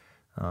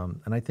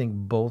 And I think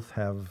both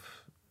have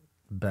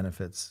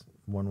benefits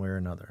one way or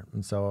another.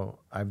 And so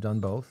I've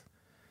done both.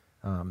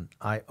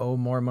 I owe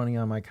more money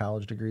on my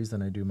college degrees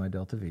than I do my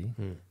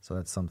DeltaV. So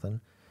that's something.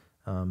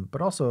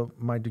 But also,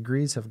 my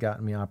degrees have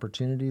gotten me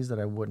opportunities that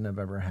I wouldn't have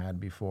ever had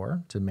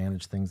before to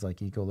manage things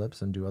like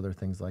Eclipse and do other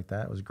things like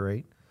that. It was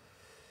great.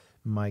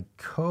 My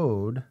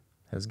code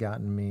has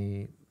gotten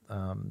me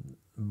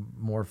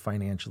more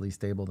financially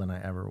stable than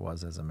I ever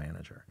was as a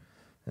manager.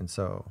 And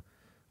so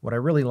what I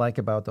really like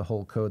about the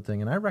whole code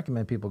thing, and I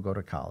recommend people go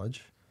to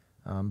college,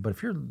 but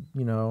if you're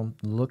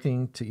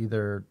looking to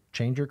either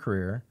change your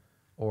career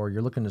or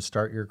you're looking to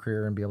start your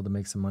career and be able to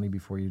make some money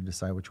before you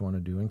decide what you want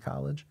to do in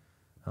college,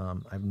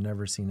 I've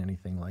never seen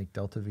anything like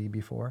DeltaV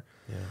before,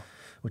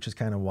 which is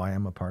kind of why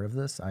I'm a part of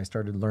this. I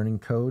started learning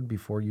code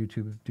before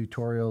YouTube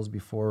tutorials,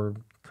 before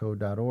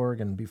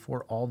code.org, and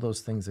before all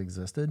those things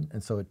existed.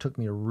 And so it took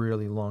me a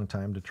really long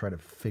time to try to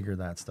figure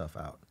that stuff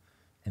out.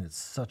 And it's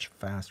such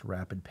fast,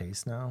 rapid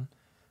pace now.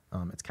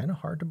 It's kind of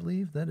hard to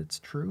believe that it's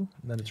true,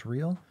 that it's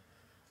real.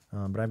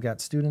 But I've got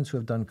students who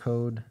have done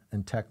code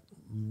and tech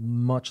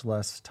much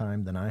less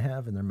time than I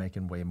have, and they're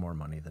making way more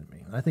money than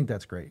me. And I think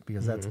that's great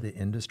because that's the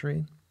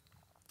industry.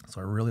 So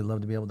I really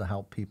love to be able to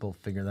help people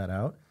figure that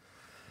out.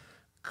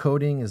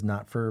 Coding is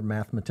not for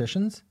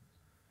mathematicians.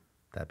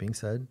 That being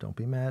said, don't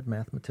be mad,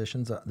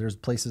 mathematicians. There's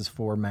places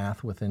for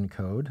math within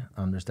code.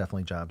 There's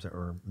definitely jobs that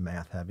are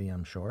math heavy,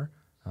 I'm sure.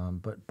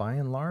 But by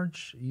and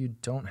large, you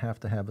don't have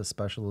to have a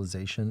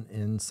specialization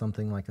in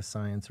something like a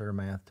science or a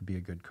math to be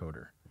a good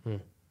coder. Yeah.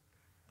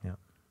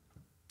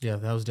 Yeah,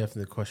 that was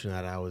definitely the question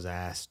that I was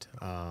asked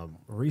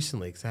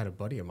recently, because I had a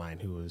buddy of mine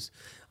who was,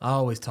 I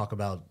always talk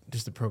about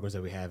just the programs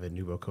that we have at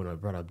Nuvo Kona. I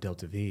brought up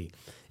DeltaV,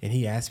 and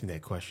he asked me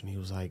that question. He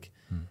was like,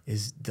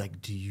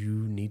 do you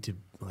need to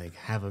like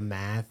have a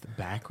math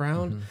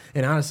background?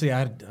 And honestly,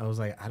 I was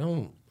like, I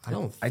don't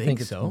think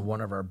it's so.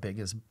 One of our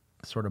biggest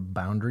sort of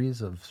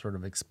boundaries of sort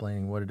of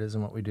explaining what it is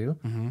and what we do.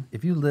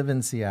 If you live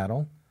in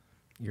Seattle,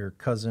 your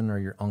cousin or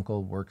your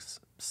uncle works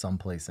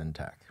someplace in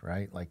tech,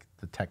 right? Like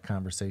the tech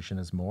conversation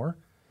is more.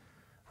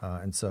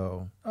 And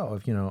so,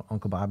 if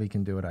Uncle Bobby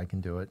can do it, I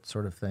can do it,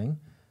 sort of thing.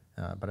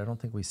 But I don't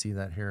think we see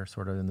that here,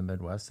 sort of in the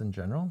Midwest in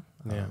general,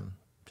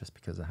 just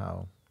because of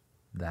how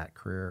that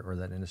career or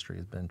that industry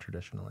has been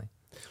traditionally.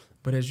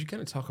 But as you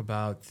kind of talk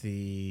about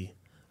the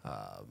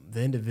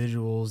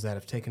individuals that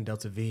have taken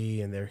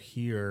DeltaV and they're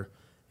here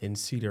in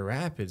Cedar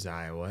Rapids,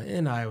 Iowa,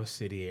 in Iowa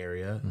City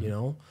area,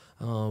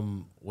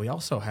 we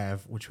also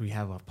have, which we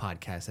have a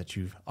podcast that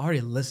you've already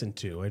listened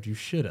to, and you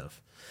should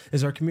have,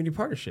 is our community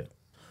partnership.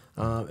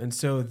 And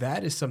so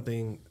that is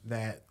something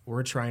that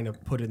we're trying to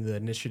put in the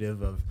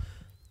initiative of,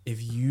 if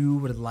you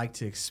would like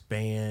to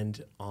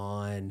expand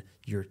on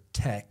your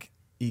tech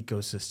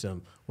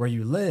ecosystem where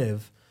you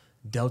live,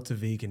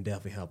 DeltaV can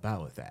definitely help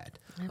out with that.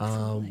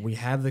 We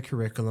have the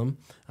curriculum.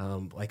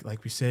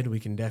 Like we said, we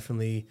can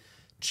definitely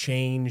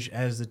change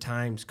as the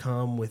times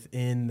come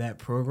within that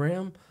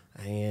program.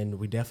 And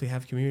we definitely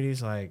have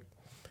communities like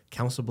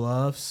Council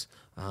Bluffs,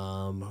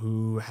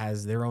 who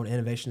has their own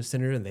innovation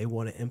center, and they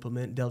want to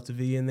implement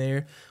DeltaV in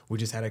there. We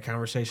just had a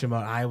conversation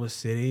about Iowa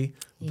City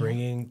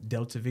bringing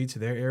DeltaV to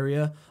their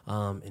area,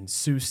 in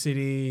Sioux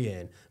City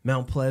and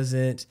Mount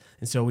Pleasant.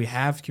 And so we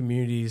have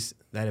communities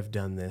that have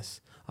done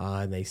this,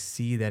 and they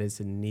see that it's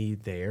a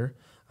need there.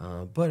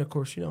 But of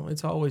course,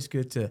 it's always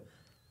good to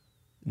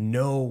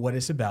know what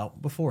it's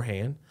about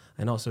beforehand,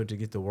 and also to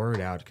get the word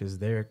out, because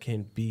there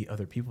can be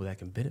other people that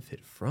can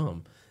benefit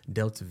from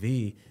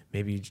DeltaV,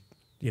 maybe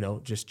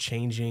just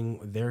changing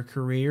their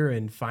career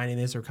and finding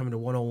this, or coming to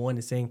 101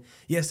 and saying,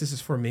 yes, this is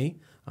for me,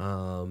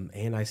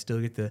 and I still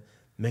get to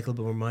make a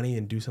little bit more money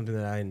and do something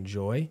that I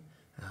enjoy.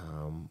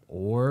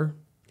 Or,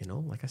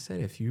 like I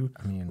said, if you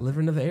live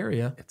in the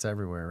area. It's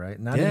everywhere, right?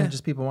 Not even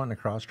just people wanting to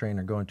cross-train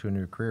or go into a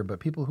new career, but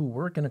people who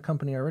work in a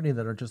company already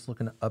that are just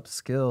looking to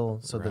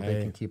upskill so that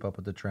they can keep up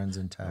with the trends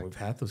in tech. We've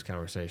had those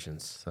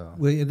conversations.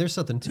 Well, there's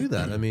something to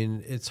that. I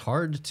mean, it's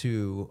hard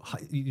to,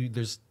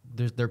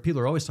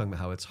 people are always talking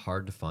about how it's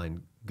hard to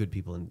find good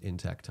people in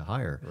tech to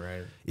hire.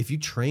 Right. If you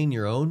train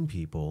your own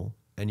people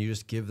and you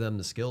just give them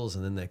the skills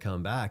and then they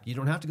come back, you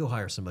don't have to go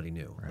hire somebody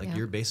new. Right. Like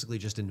you're basically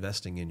just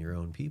investing in your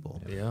own people.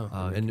 Yeah.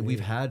 And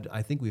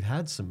I think we've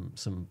had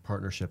some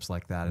partnerships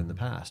like that in the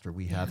past, or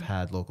we have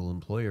had local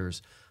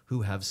employers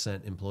who have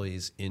sent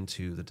employees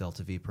into the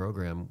DeltaV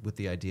program with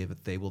the idea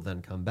that they will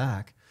then come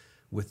back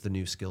with the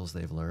new skills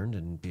they've learned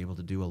and be able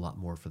to do a lot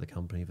more for the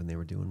company than they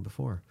were doing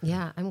before.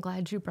 Yeah, I'm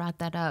glad you brought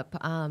that up.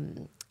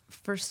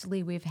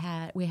 Firstly, we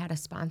had a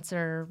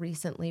sponsor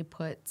recently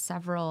put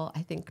several,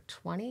 I think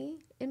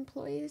 20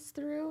 employees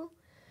through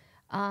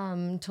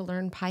to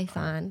learn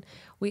Python.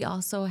 We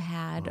also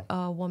had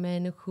a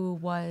woman who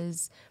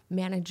was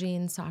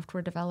managing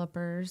software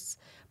developers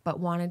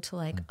but wanted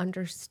to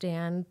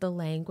understand the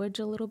language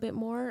a little bit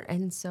more,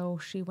 and so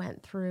she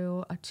went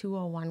through a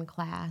 201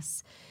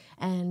 class.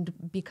 And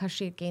because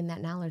she had gained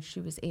that knowledge, she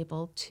was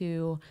able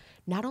to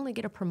not only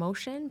get a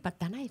promotion, but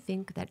then I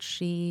think that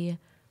she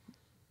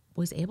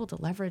was able to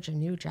leverage a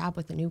new job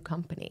with a new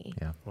company.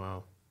 Yeah.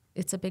 Wow.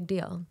 It's a big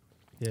deal.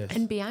 Yes.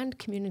 And beyond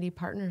community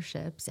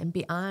partnerships and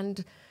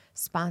beyond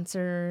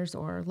sponsors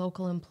or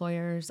local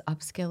employers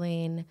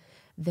upskilling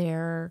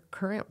their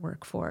current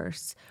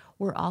workforce,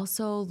 we're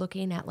also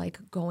looking at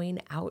going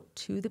out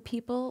to the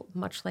people,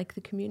 much like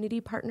the community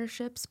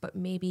partnerships, but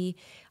maybe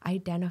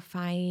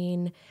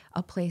identifying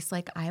a place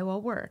like Iowa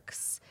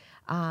Works.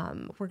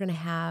 We're going to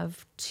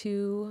have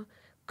 2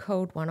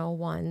 Code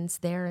 101s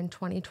there in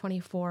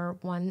 2024,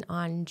 one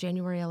on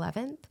January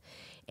 11th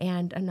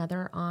and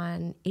another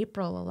on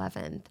April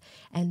 11th.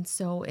 And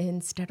so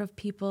instead of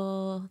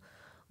people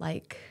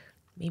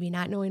maybe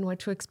not knowing what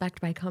to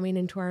expect by coming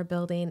into our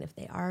building, if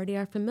they already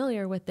are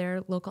familiar with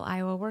their local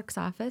Iowa Works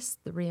office,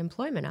 the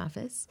reemployment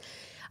office,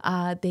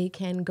 they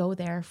can go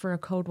there for a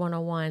Code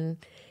 101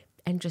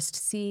 and just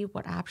see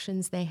what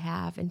options they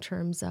have in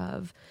terms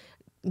of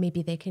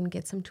maybe they can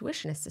get some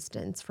tuition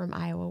assistance from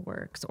Iowa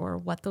Works, or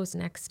what those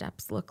next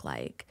steps look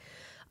like.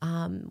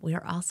 We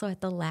are also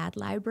at the LAD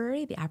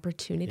Library, the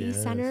Opportunity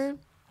Center,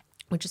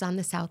 which is on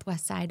the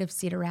southwest side of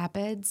Cedar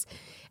Rapids.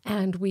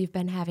 And we've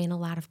been having a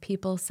lot of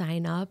people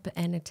sign up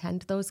and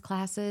attend those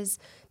classes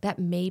that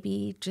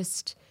maybe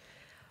just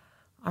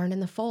aren't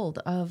in the fold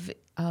of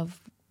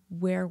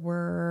where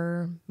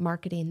we're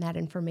marketing that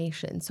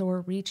information. So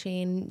we're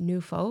reaching new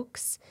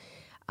folks.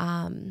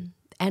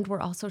 And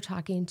we're also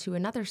talking to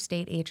another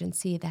state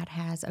agency that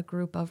has a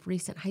group of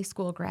recent high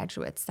school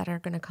graduates that are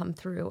going to come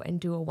through and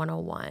do a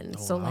 101.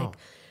 So wow. like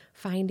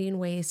finding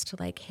ways to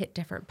like hit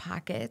different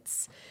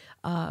pockets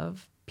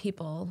of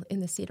people in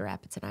the Cedar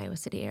Rapids and Iowa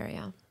City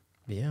area.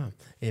 Yeah.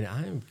 And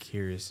I'm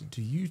curious,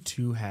 do you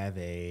two have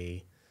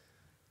a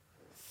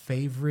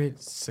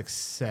favorite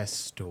success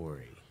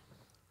story?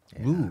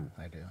 Yeah, Ooh.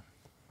 I do.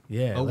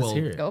 Yeah, let's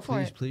hear it. Go for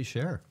it. Please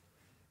share.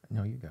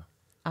 No, you go.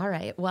 All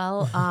right.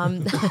 Well,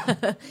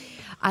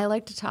 I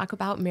like to talk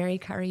about Mary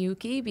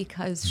Kariuki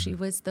because she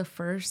was the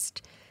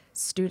first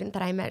student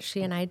that I met.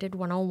 She and I did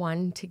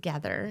 101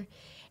 together.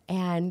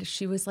 And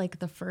she was like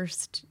the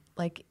first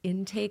like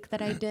intake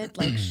that I did.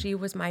 Like she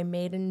was my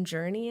maiden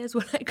journey is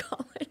what I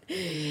call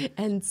it.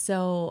 And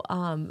so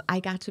I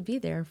got to be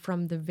there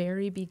from the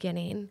very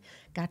beginning,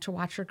 got to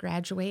watch her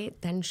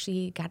graduate. Then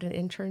she got an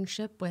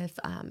internship with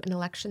an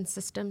election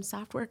system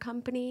software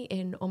company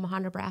in Omaha,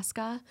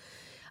 Nebraska.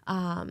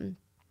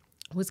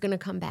 Was going to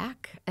come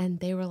back, and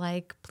they were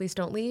like, please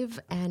don't leave,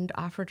 and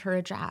offered her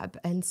a job.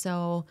 And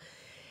so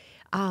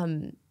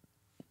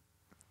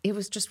it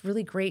was just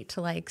really great to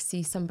like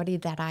see somebody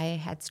that I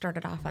had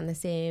started off on the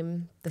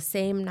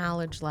same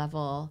knowledge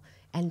level,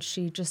 and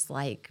she just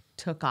like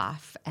took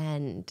off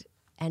and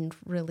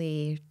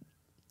really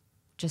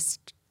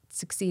just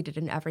succeeded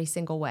in every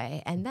single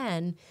way. And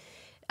then,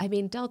 I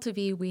mean,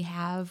 DeltaV, we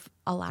have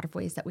a lot of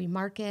ways that we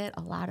market,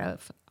 a lot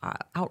of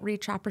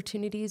outreach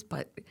opportunities,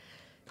 but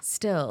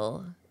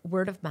still,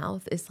 word of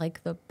mouth is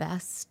like the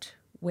best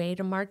way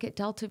to market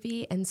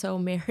DeltaV. And so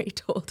Mary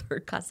told her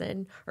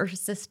cousin or her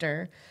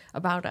sister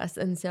about us.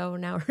 And so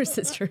now her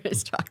sister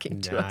is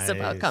talking to us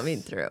about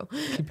coming through.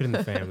 Keep it in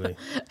the family.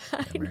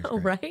 I know,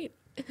 right?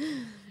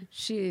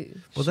 She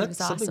was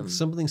awesome.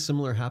 Something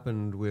similar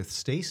happened with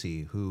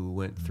Stacy, who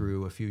went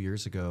through a few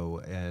years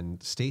ago.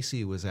 And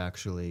Stacy was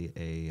actually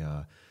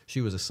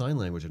she was a sign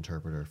language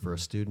interpreter for a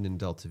student in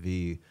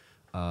DeltaV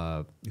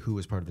who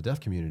was part of the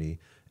deaf community.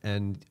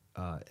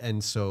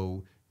 And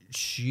so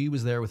she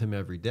was there with him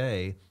every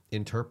day,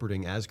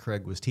 interpreting as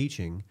Craig was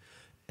teaching.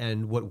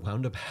 And what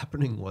wound up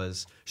happening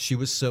was she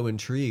was so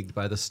intrigued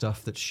by the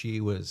stuff that she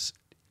was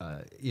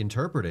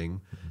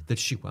interpreting that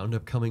she wound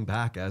up coming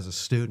back as a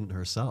student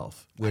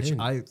herself. Which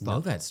I didn't know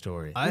that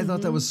story. I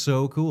thought that was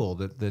so cool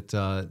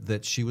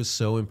that she was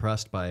so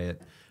impressed by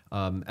it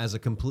as a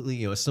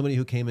completely, as somebody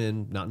who came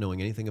in not knowing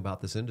anything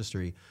about this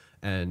industry.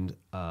 And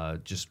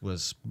just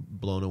was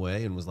blown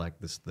away and was like,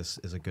 this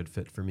is a good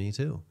fit for me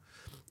too.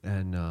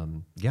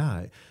 And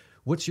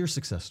what's your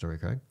success story,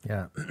 Craig?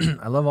 Yeah,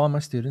 I love all my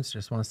students.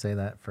 Just want to say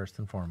that first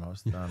and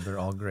foremost. They're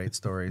all great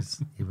stories,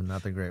 even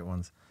not the great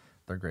ones.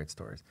 They're great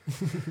stories.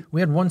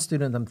 We had one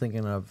student I'm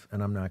thinking of,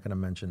 and I'm not going to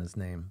mention his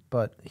name,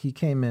 but he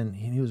came in,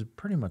 he was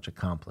pretty much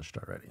accomplished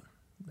already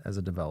as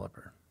a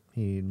developer.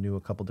 He knew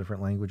a couple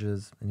different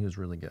languages, and he was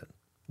really good,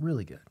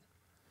 really good.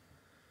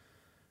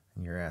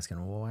 And you're asking,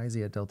 well, why is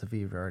he at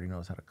DeltaV if he already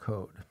knows how to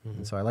code? Mm-hmm.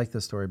 And so I like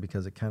this story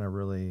because it kind of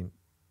really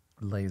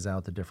lays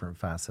out the different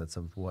facets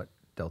of what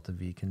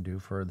DeltaV can do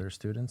for their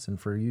students. And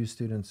for you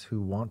students who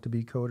want to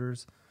be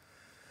coders,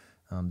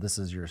 this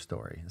is your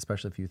story,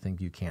 especially if you think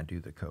you can't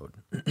do the code.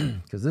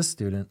 Because this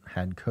student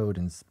had code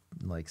in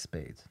like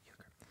spades.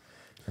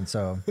 And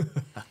so...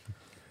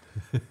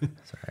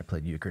 Sorry, I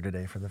played euchre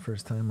today for the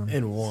first time.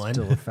 And won.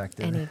 Still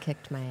affected. And he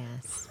kicked my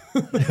ass.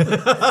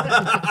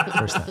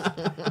 First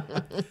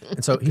time.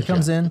 And so he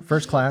comes in,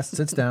 first class,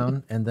 sits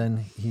down, and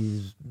then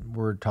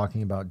we're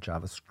talking about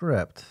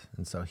JavaScript.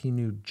 And so he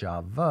knew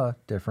Java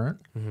different,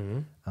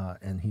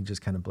 and he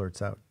just kind of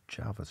blurts out,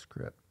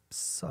 JavaScript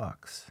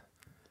sucks.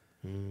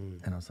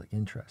 And I was like,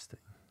 interesting.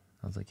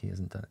 I was like, he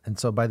hasn't done it. And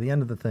so by the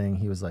end of the thing,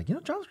 he was like,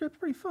 JavaScript's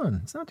pretty fun.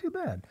 It's not too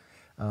bad.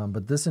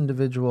 But this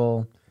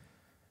individual...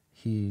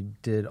 He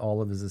did all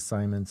of his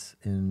assignments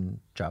in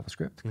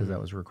JavaScript because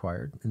that was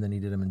required. And then he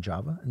did them in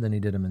Java. And then he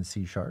did them in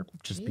C#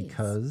 just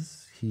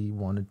because he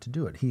wanted to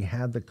do it. He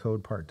had the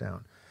code part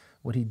down.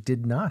 What he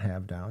did not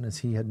have down is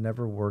he had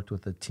never worked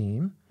with a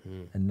team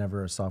and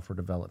never a software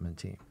development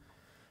team.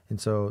 And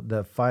so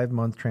the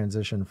 5-month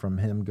transition from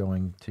him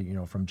going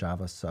to, from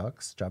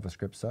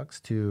JavaScript sucks,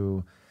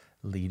 to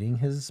leading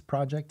his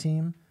project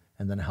team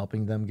and then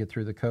helping them get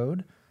through the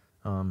code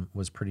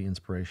was pretty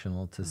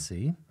inspirational to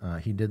see.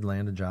 He did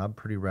land a job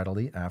pretty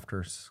readily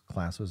after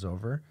class was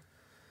over.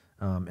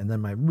 And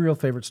then my real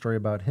favorite story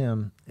about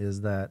him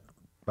is that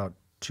about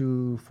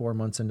 4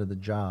 months into the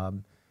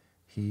job,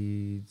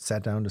 he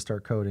sat down to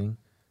start coding,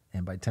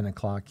 and by 10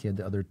 o'clock, he had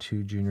the other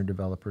 2 junior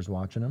developers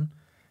watching him.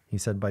 He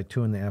said by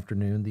 2 in the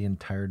afternoon, the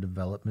entire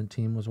development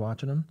team was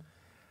watching him.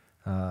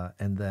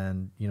 And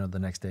then, the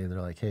next day,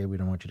 they're like, hey, we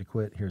don't want you to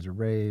quit. Here's a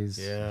raise.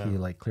 Yeah.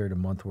 He cleared a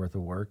month worth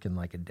of work in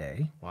a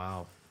day.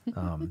 Wow.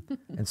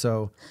 And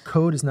so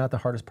code is not the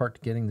hardest part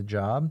to getting the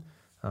job.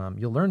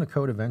 You'll learn the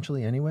code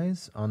eventually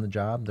anyways on the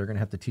job. They're going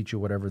to have to teach you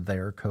whatever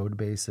their code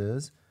base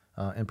is.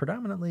 And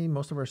predominantly,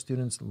 most of our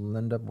students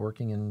end up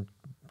working in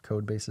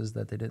code bases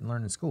that they didn't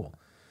learn in school.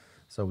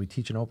 So we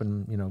teach an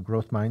open,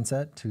 growth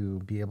mindset to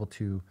be able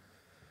to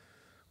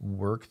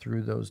work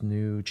through those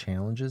new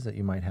challenges that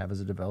you might have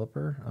as a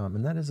developer.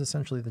 And that is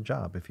essentially the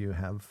job. If you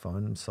have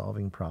fun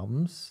solving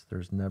problems,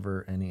 there's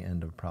never any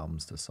end of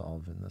problems to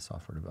solve in the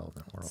software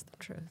development world. That's the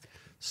truth.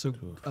 So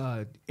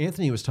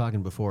Anthony was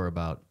talking before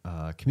about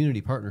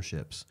community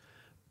partnerships,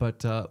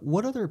 but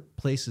what other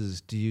places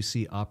do you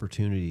see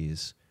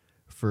opportunities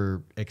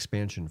for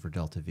expansion for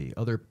DeltaV?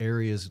 Other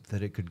areas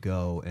that it could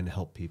go and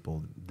help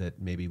people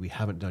that maybe we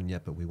haven't done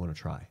yet, but we want to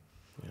try?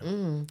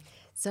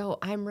 So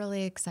I'm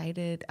really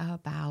excited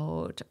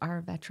about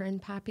our veteran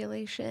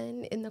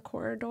population in the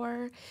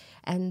corridor.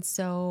 And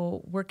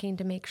so working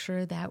to make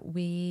sure that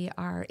we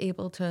are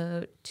able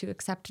to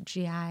accept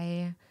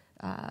GI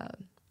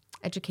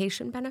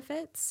education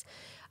benefits.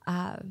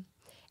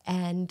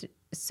 And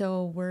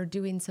so we're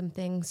doing some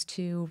things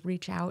to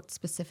reach out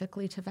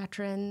specifically to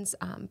veterans,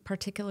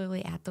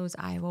 particularly at those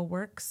Iowa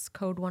Works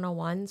Code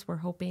 101s. We're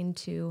hoping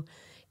to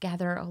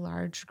gather a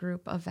large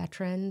group of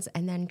veterans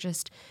and then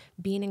just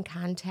being in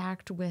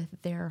contact with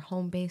their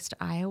home-based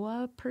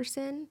Iowa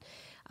person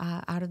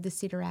out of the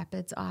Cedar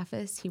Rapids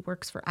office. He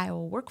works for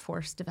Iowa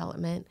Workforce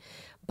Development,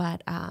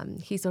 but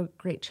he's a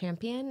great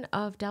champion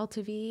of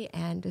DeltaV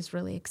and is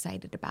really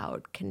excited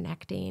about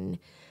connecting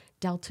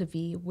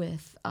DeltaV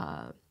with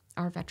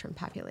our veteran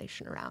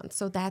population around.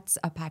 So that's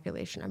a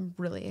population I'm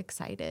really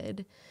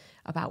excited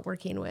about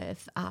working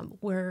with.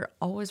 We're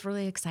always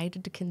really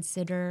excited to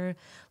consider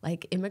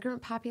like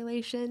immigrant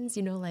populations,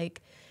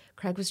 like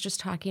Craig was just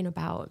talking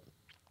about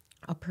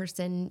a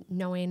person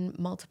knowing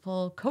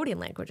multiple coding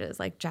languages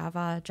like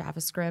Java,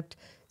 JavaScript,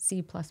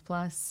 C++,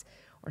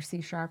 or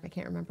C#. I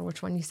can't remember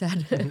which one you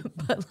said,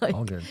 but like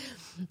all good.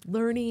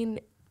 Learning,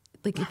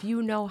 like if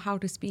you know how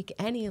to speak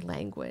any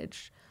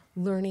language,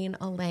 learning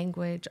a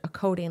language, a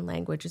coding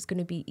language is going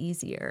to be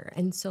easier.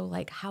 And so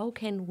like, how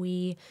can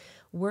we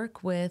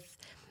work with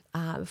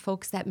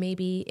folks that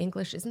maybe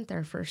English isn't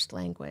their first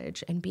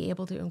language and be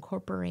able to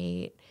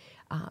incorporate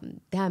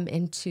them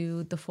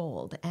into the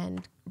fold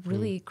and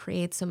really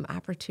create some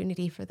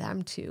opportunity for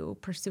them to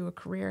pursue a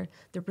career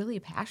they're really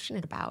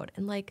passionate about.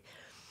 And like,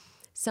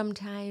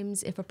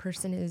 sometimes if a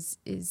person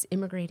is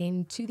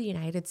immigrating to the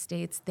United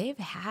States, they've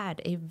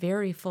had a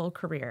very full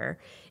career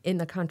in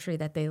the country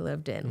that they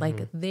lived in.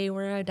 Like they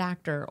were a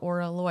doctor or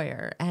a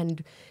lawyer.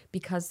 And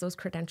because those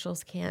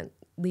credentials can't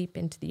leap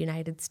into the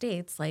United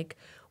States, like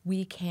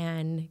we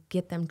can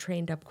get them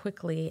trained up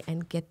quickly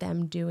and get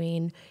them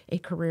doing a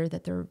career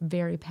that they're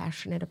very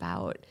passionate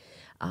about.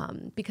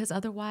 Because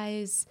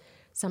otherwise,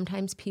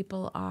 sometimes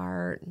people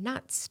are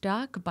not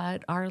stuck,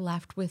 but are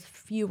left with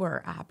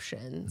fewer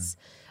options.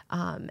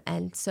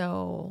 And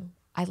so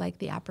I like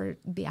the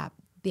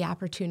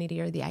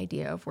opportunity or the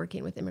idea of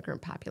working with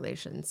immigrant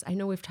populations. I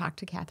know we've talked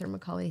to Catherine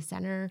McCauley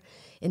Center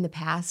in the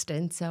past,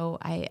 and so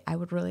I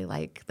would really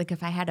like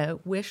if I had a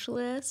wish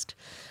list,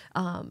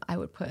 I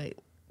would put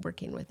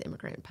working with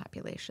immigrant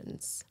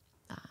populations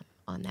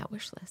on that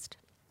wish list.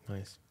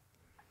 Nice.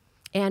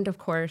 And of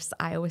course,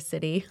 Iowa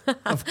City.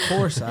 Of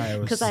course, Iowa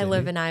City. Because I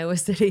live in Iowa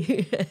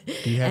City.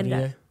 Do you have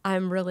and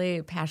I'm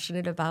really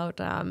passionate about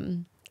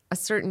a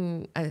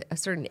certain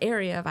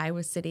area of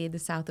Iowa City, the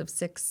South of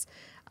 6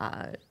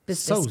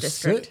 business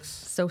district.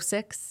 So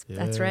 6,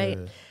 that's right.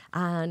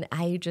 And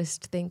I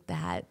just think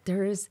that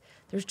there's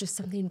just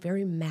something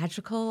very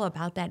magical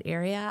about that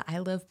area. I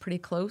live pretty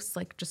close,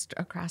 like just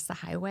across the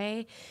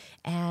highway,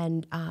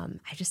 and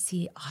I just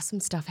see awesome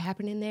stuff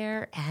happening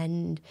there.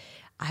 And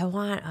I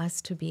want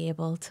us to be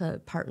able to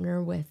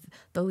partner with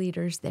the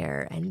leaders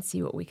there and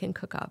see what we can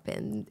cook up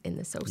in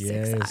the So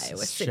 6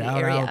 Iowa City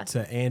Shout area. out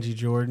to Angie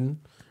Jordan,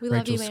 We Rachel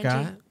love you,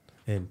 Scott, Angie.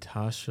 and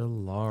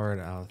Tasha Lard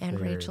out And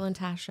there. Rachel and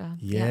Tasha.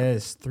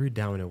 Yes, 3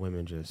 dominant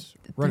women just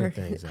running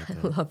things out I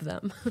there. love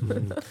them.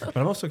 But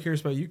I'm also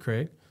curious about you,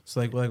 Craig. So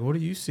like, what do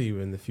you see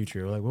in the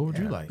future? Like, what would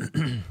you like?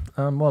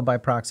 Well, by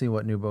proxy,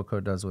 what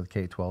NewBoCo does with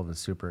K-12 is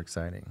super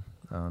exciting.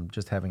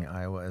 Just having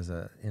Iowa as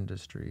an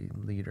industry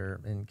leader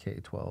in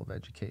K-12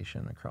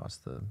 education across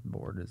the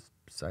board is,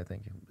 I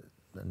think,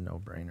 a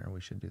no-brainer.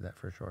 We should do that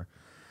for sure.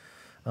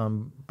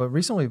 But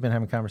recently we've been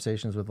having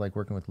conversations with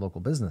working with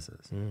local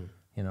businesses,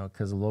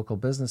 because local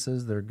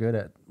businesses, they're good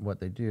at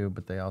what they do,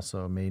 but they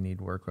also may need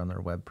work on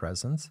their web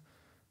presence.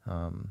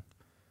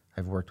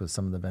 I've worked with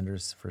some of the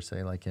vendors for,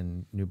 say, like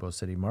in Nubo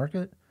City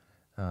Market.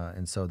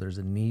 And so there's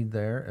a need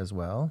there as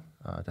well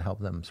to help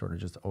them sort of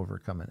just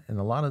overcome it. And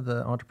a lot of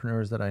the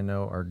entrepreneurs that I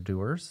know are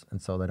doers,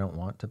 and so they don't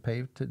want to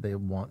pay, they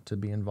want to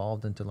be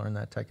involved and to learn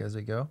that tech as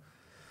they go.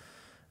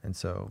 And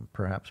so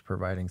perhaps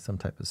providing some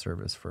type of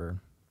service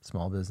for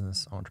small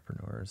business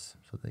entrepreneurs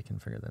so they can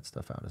figure that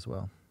stuff out as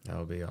well. That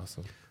would be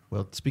awesome.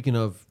 Well, speaking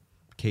of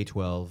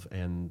K-12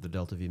 and the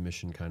DeltaV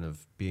mission kind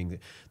of being,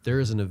 there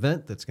is an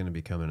event that's going to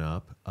be coming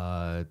up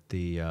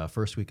the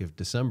first week of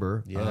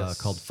December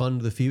called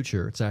Fund the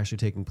Future. It's actually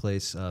taking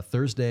place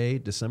Thursday,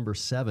 December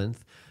 7th,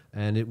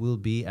 and it will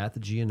be at the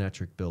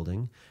Geometric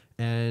Building.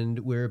 And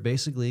we're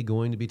basically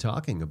going to be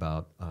talking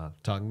about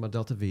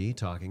DeltaV,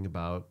 talking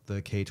about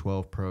the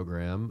K-12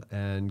 program,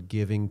 and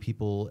giving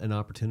people an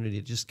opportunity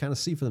to just kind of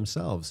see for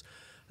themselves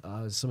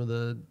some of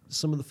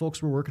the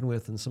folks we're working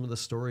with and some of the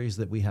stories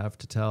that we have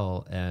to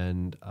tell.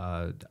 And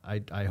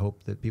I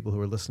hope that people who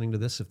are listening to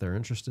this, if they're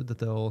interested, that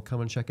they'll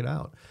come and check it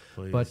out.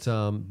 Please.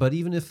 But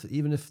even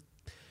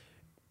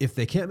if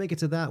they can't make it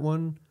to that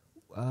one,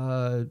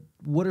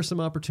 what are some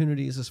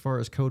opportunities as far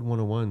as Code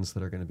 101s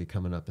that are going to be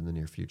coming up in the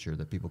near future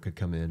that people could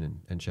come in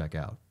and check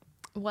out?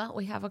 Well,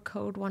 we have a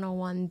Code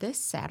 101 this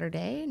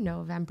Saturday,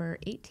 November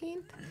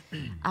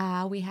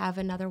 18th. We have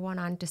another one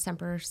on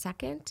December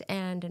 2nd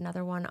and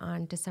another one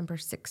on December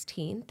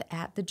 16th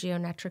at the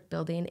Geometric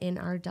Building in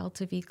our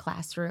DeltaV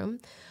classroom.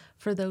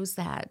 For those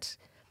that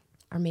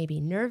are maybe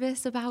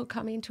nervous about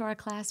coming to our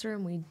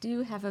classroom, we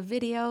do have a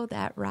video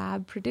that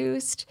Rob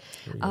produced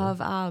of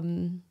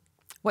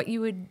what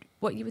you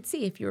would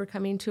see if you were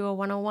coming to a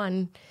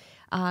 101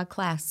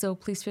 class. So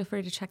please feel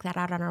free to check that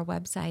out on our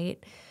website.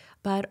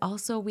 But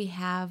also we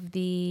have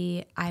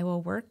the Iowa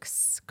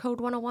Works Code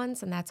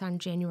 101s, and that's on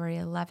January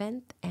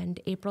 11th and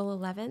April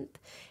 11th,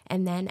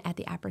 and then at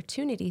the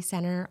Opportunity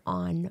Center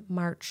on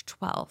March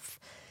 12th.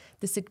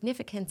 The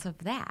significance of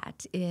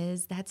that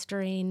is that's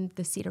during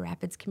the Cedar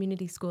Rapids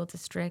Community School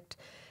District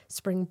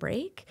spring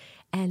break.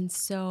 And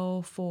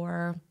so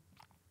for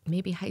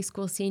maybe high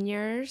school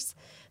seniors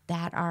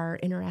that are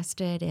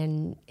interested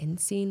in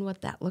seeing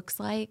what that looks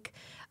like,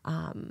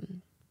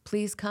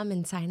 please come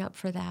and sign up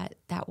for that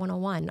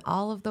 101.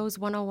 All of those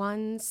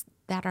 101s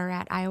that are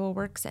at Iowa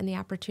Works and the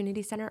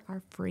Opportunity Center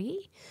are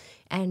free,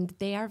 and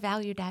they are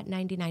valued at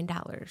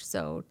 $99.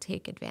 So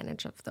take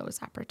advantage of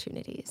those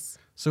opportunities.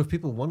 So if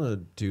people want to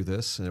do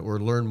this or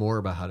learn more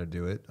about how to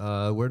do it,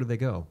 where do they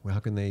go? How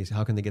can they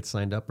get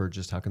signed up, or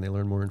just how can they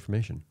learn more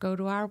information? Go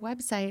to our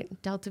website,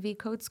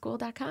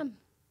 DeltaVcodeschool.com.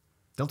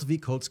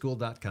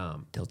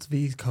 DeltaVcodeschool.com.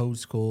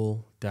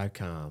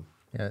 DeltaVcodeschool.com.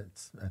 Yeah,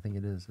 I think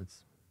it is.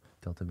 It's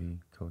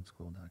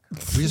DeltaVcodeschool.com.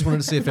 We just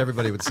wanted to see if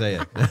everybody would say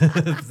it.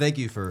 Thank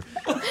you for.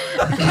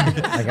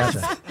 I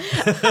gotcha.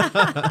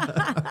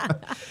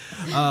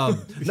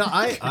 No,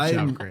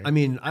 I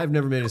mean, I've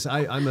never made it.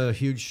 I'm a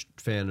huge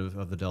fan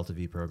of the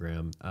DeltaV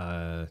program.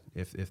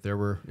 If there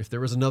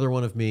was another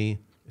one of me,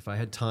 if I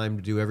had time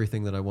to do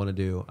everything that I want to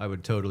do, I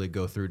would totally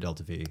go through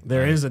DeltaV.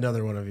 There is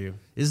another one of you.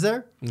 Is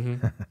there?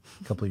 Mm-hmm. A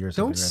couple of years.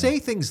 Don't say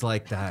things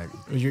like that.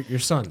 Your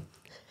son.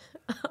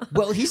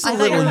 Well, he's a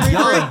little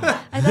young.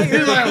 I thought you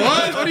were Like,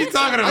 what? What are you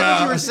talking I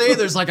thought you were saying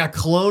there's like a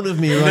clone of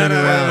me running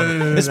around.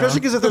 No. Especially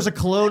because if there's a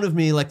clone of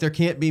me, like there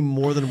can't be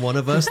more than one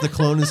of us. The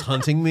clone is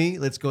hunting me.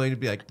 It's going to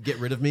be like, get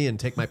rid of me and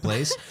take my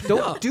place.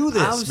 Don't do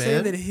this, I was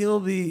saying man. that he'll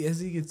be, as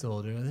he gets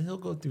older, he'll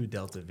go through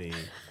DeltaV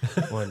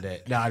one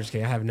day. No, I'm just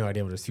kidding. I have no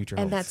idea what his future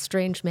holds. And that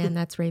strange man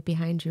that's right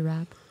behind you,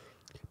 Rob.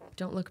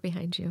 Don't look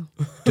behind you.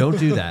 Don't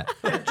do that.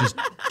 Just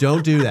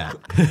don't do that.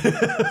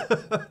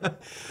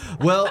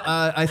 Well,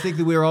 I think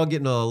that we're all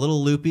getting a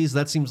little loopies.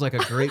 That seems like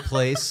a great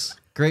place.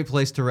 Great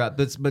place to wrap.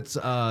 But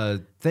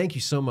thank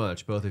you so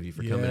much, both of you,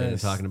 for coming in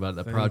and talking about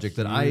that project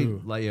that I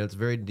like. It's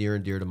very near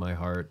and dear to my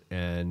heart,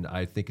 and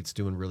I think it's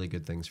doing really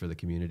good things for the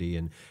community.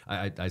 And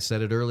I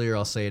said it earlier.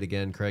 I'll say it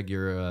again. Craig,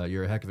 you're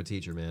a heck of a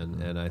teacher,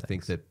 man, and I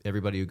think that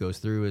everybody who goes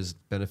through is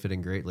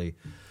benefiting greatly.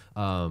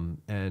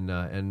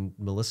 And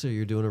Melissa,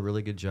 you're doing a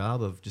really good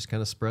job of just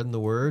kind of spreading the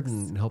word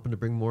and helping to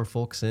bring more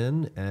folks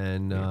in.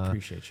 And we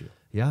appreciate you.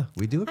 Yeah,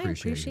 we do I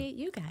appreciate appreciate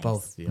you guys.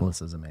 Both of you.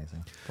 Melissa's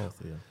amazing. Both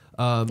of you.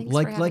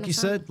 Like you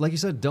said,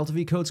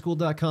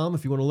 DeltaVcodeschool.com.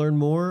 If you want to learn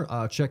more,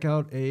 check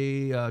out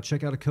a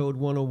Code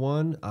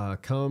 101.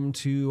 Come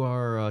to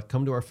our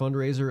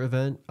fundraiser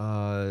event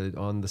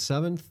on the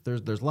 7th.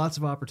 There's lots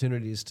of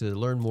opportunities to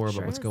learn more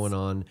about what's going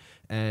on,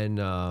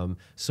 and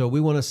so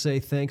we want to say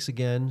thanks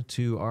again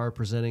to our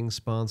presenting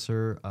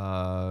sponsor.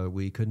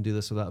 We couldn't do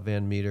this without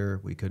Van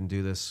Meter. We couldn't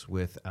do this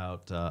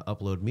without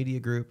Upload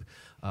Media Group.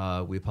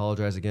 We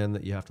apologize again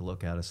that you have to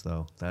look at us,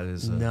 though. That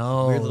is a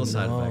weird little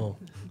side effect.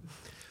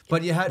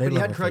 But you had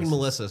Craig and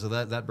Melissa, so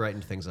that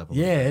brightened things up a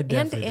little bit. It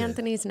definitely And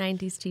Anthony's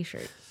 90s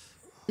t-shirt.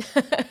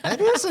 That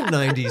is a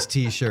 90s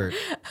t-shirt.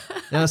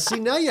 Now, see,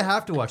 now you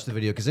have to watch the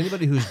video, because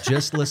anybody who's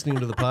just listening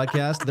to the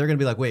podcast, they're going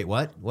to be like, wait,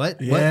 what?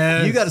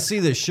 Yes. You got to see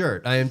this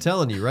shirt. I am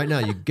telling you right now,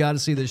 you got to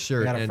see this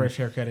shirt. got a fresh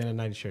haircut and a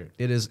 90s shirt.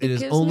 It is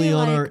Gives only me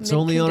on like our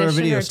video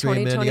mid-conditioner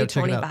stream, man. You got to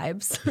check it out.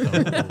 vibes.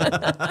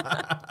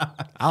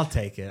 I'll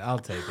take it.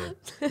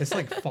 It's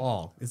like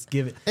fall. It's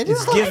giving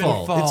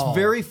Fall. fall. It's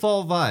very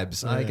fall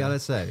vibes. I gotta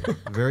say,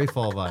 very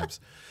fall vibes.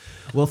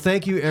 Well,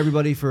 thank you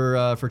everybody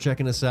for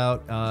checking us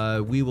out.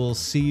 We will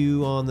see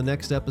you on the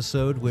next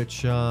episode,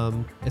 which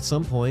at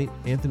some point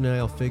Anthony and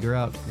I will figure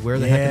out where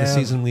the heck in the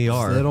season we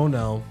are. I don't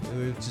know.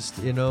 It's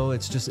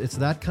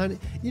that kind of,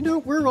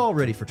 we're all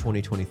ready for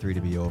 2023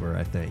 to be over,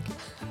 I think,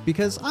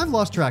 because I've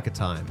lost track of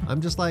time. I'm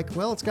just like,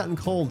 well, it's gotten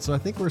cold, so I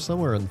think we're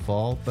somewhere in the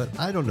fall, but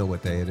I don't know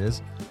what day it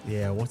is.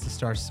 Yeah, once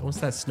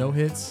that snow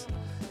hits,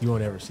 you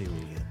won't ever see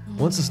me again.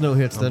 Once the snow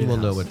hits, then be we'll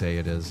the know house. what day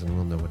it is, and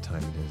we'll know what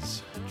time it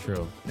is.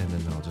 True. And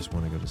then I'll just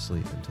want to go to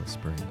sleep until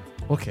spring.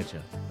 We'll catch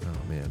up.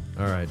 Oh, man.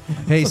 All right.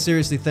 Hey,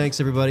 seriously,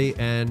 thanks, everybody,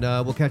 and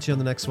we'll catch you on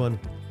the next one.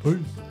 Peace.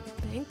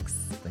 Thanks.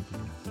 Thank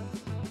you.